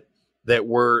them that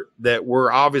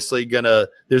we're obviously going to,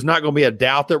 there's not going to be a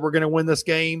doubt that we're going to win this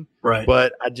game. Right.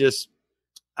 But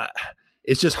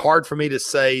it's just hard for me to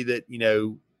say that,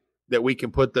 that we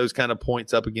can put those kind of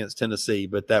points up against Tennessee,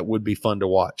 but that would be fun to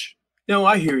watch. No,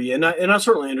 I hear you. And I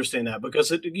certainly understand that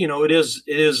because it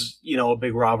is a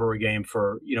big rivalry game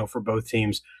for both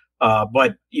teams.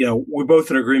 But we're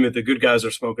both in agreement that good guys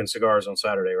are smoking cigars on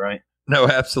Saturday, right? No,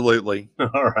 absolutely.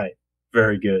 All right.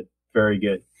 Very good. Very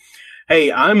good.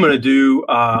 Hey, I'm going to do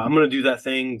that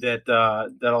thing that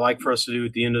I like for us to do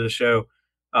at the end of the show.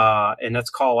 And that's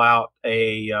call out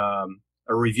a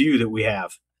review that we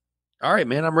have. All right,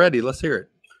 man, I'm ready. Let's hear it.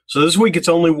 So this week it's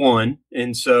only one.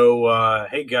 And so,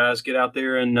 hey, guys, get out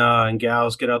there and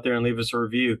gals, get out there and leave us a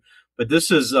review. But this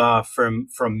is from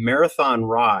Marathon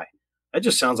Rye. That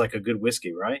just sounds like a good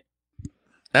whiskey, right?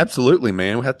 Absolutely,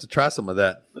 man. We have to try some of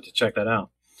that. Have to check that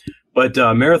out. But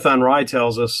Marathon Rye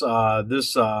tells us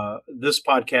this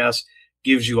podcast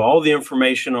gives you all the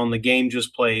information on the game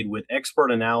just played with expert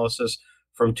analysis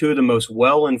from two of the most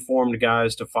well-informed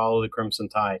guys to follow the Crimson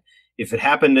Tide. If it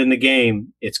happened in the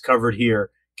game, it's covered here.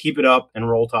 Keep it up and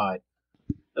roll Tide.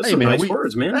 That's some nice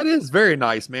words, man. That is very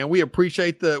nice, man. We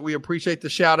appreciate the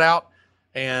shout out,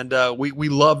 and we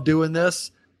love doing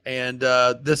this. And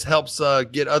this helps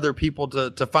get other people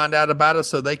to find out about us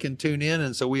so they can tune in.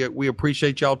 And so we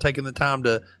appreciate y'all taking the time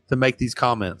to make these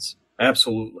comments.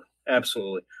 Absolutely.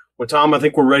 Absolutely. Well, Tom, I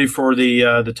think we're ready for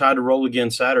the Tide to roll again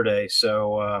Saturday.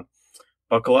 So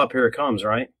buckle up. Here it comes,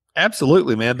 right?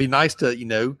 Absolutely, man. It'd be nice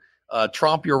to,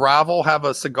 tromp your rival, have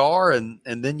a cigar, and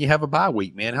then you have a bye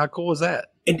week, man. How cool is that?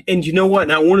 And you know what?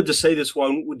 And I wanted to say this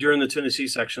during the Tennessee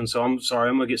section, so I'm sorry.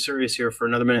 I'm going to get serious here for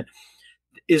another minute.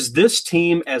 Is this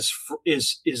team as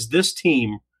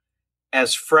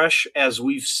fresh as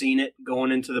we've seen it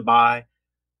going into the bye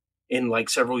in like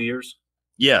several years?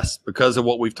 Yes, because of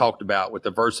what we've talked about with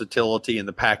the versatility and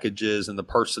the packages and the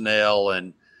personnel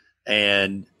and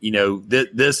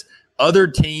this other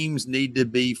teams need to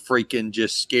be freaking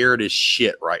just scared as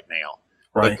shit right now.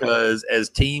 Right. Because as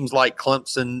teams like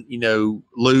Clemson,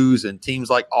 lose and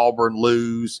teams like Auburn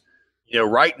lose,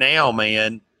 right now,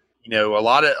 man, a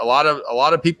lot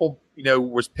of people,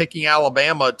 was picking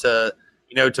Alabama to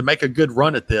make a good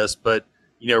run at this. But,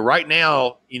 right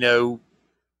now,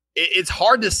 it's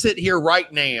hard to sit here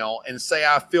right now and say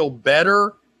I feel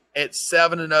better at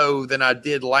 7-0 than I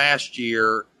did last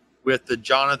year with the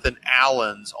Jonathan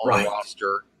Allens on the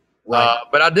roster. Right.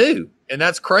 But I do. And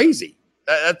that's crazy.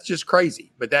 That's just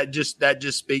crazy. But that just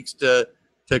speaks to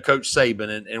Coach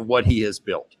Saban and what he has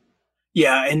built.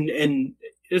 Yeah. And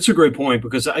it's a great point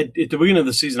because at the beginning of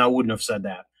the season, I wouldn't have said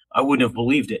that. I wouldn't have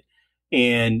believed it.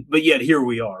 But yet here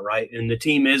we are, right? And the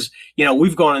team is,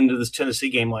 we've gone into this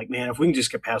Tennessee game like, man, if we can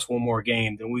just get past one more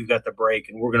game, then we've got the break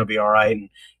and we're going to be all right.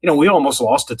 And, we almost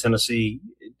lost to Tennessee.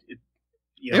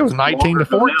 It was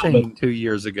 19-14 2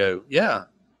 years ago. Yeah.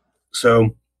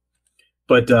 So,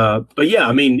 but yeah,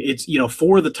 I mean, it's,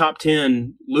 4 of the top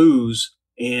 10 lose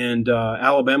and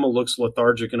Alabama looks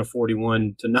lethargic in a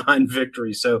 41-9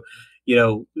 victory. So,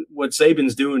 what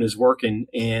Saban's doing is working.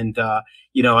 And, I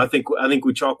think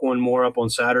we chalk one more up on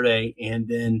Saturday and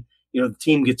then, the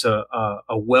team gets a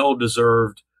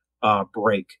well-deserved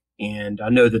break. And I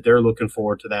know that they're looking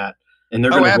forward to that. And they're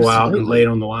going to go out and lay it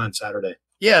on the line Saturday.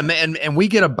 Yeah, man, and we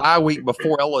get a bye week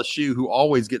before LSU, who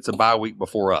always gets a bye week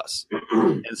before us.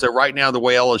 And so right now, the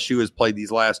way LSU has played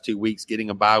these last 2 weeks,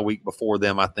 getting a bye week before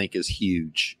them, I think is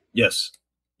huge. Yes,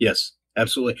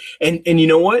 absolutely. And you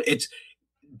know what? It's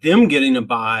them getting a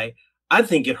bye. I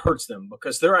think it hurts them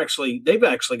because they've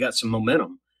actually got some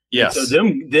momentum. Yes. And so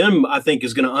them, I think,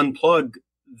 is going to unplug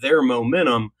their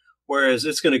momentum, whereas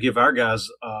it's going to give our guys,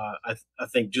 I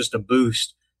think, just a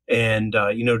boost and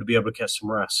to be able to catch some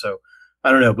rest. So.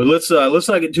 I don't know, but let's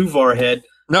not get too far ahead.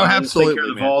 No, absolutely. Take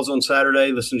care of the Vols on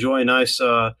Saturday. Let's enjoy a nice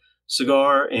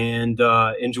cigar and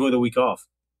enjoy the week off.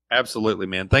 Absolutely,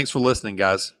 man. Thanks for listening,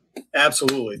 guys.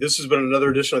 Absolutely. This has been another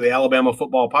edition of the Alabama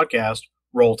Football Podcast.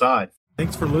 Roll Tide.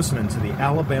 Thanks for listening to the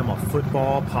Alabama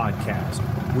Football Podcast.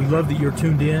 We love that you're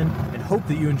tuned in and hope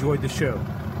that you enjoyed the show.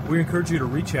 We encourage you to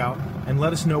reach out and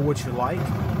let us know what you like,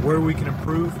 where we can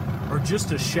improve, or just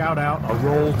to shout out a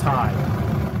Roll Tide.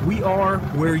 We are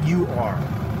where you are.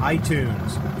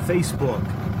 iTunes, Facebook,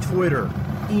 Twitter,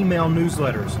 email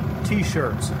newsletters,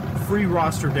 t-shirts, free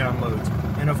roster downloads,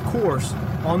 and of course,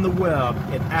 on the web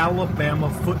at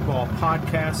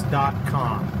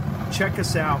alabamafootballpodcast.com. Check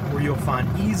us out where you'll find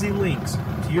easy links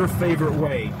to your favorite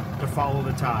way to follow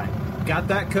the Tide. Got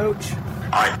that, Coach?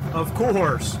 Of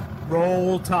course.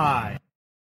 Roll Tide.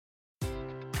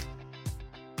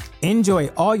 Enjoy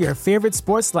all your favorite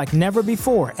sports like never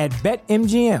before at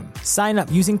BetMGM. Sign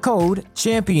up using code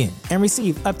CHAMPION and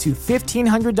receive up to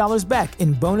 $1,500 back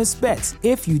in bonus bets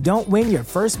if you don't win your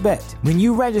first bet. When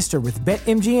you register with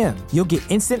BetMGM, you'll get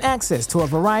instant access to a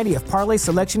variety of parlay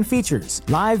selection features,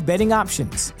 live betting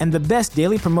options, and the best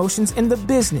daily promotions in the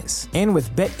business. And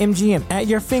with BetMGM at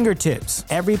your fingertips,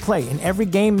 every play and every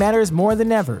game matters more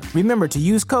than ever. Remember to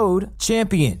use code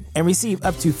CHAMPION and receive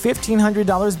up to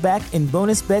 $1,500 back in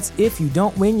bonus bets if you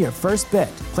don't win your first bet.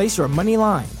 Place your money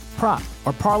line, prop,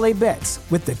 or parlay bets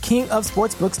with the king of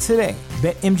sportsbooks today.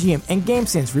 BetMGM and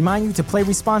GameSense remind you to play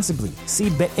responsibly. See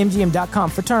BetMGM.com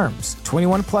for terms.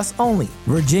 21 plus only.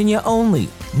 Virginia only.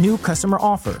 New customer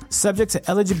offer. Subject to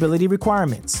eligibility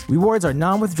requirements. Rewards are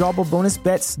non-withdrawable bonus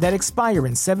bets that expire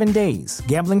in 7 days.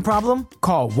 Gambling problem?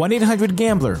 Call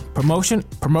 1-800-GAMBLER.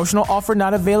 Promotional offer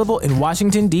not available in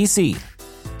Washington, D.C.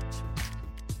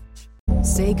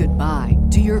 Say goodbye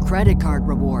to your credit card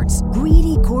rewards.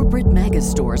 Greedy corporate mega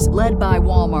stores, led by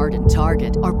Walmart and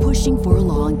Target, are pushing for a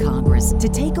law in Congress to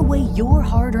take away your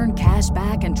hard-earned cash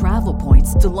back and travel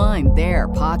points to line their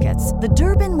pockets. The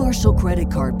Durbin-Marshall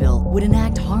credit card bill would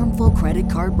enact harmful credit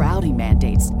card routing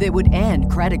mandates that would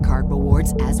end credit card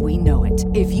rewards as we know it.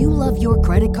 If you love your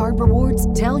credit card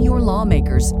rewards, tell your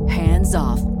lawmakers, hands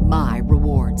off my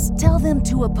rewards. Tell them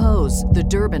to oppose the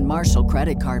Durbin-Marshall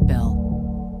credit card bill.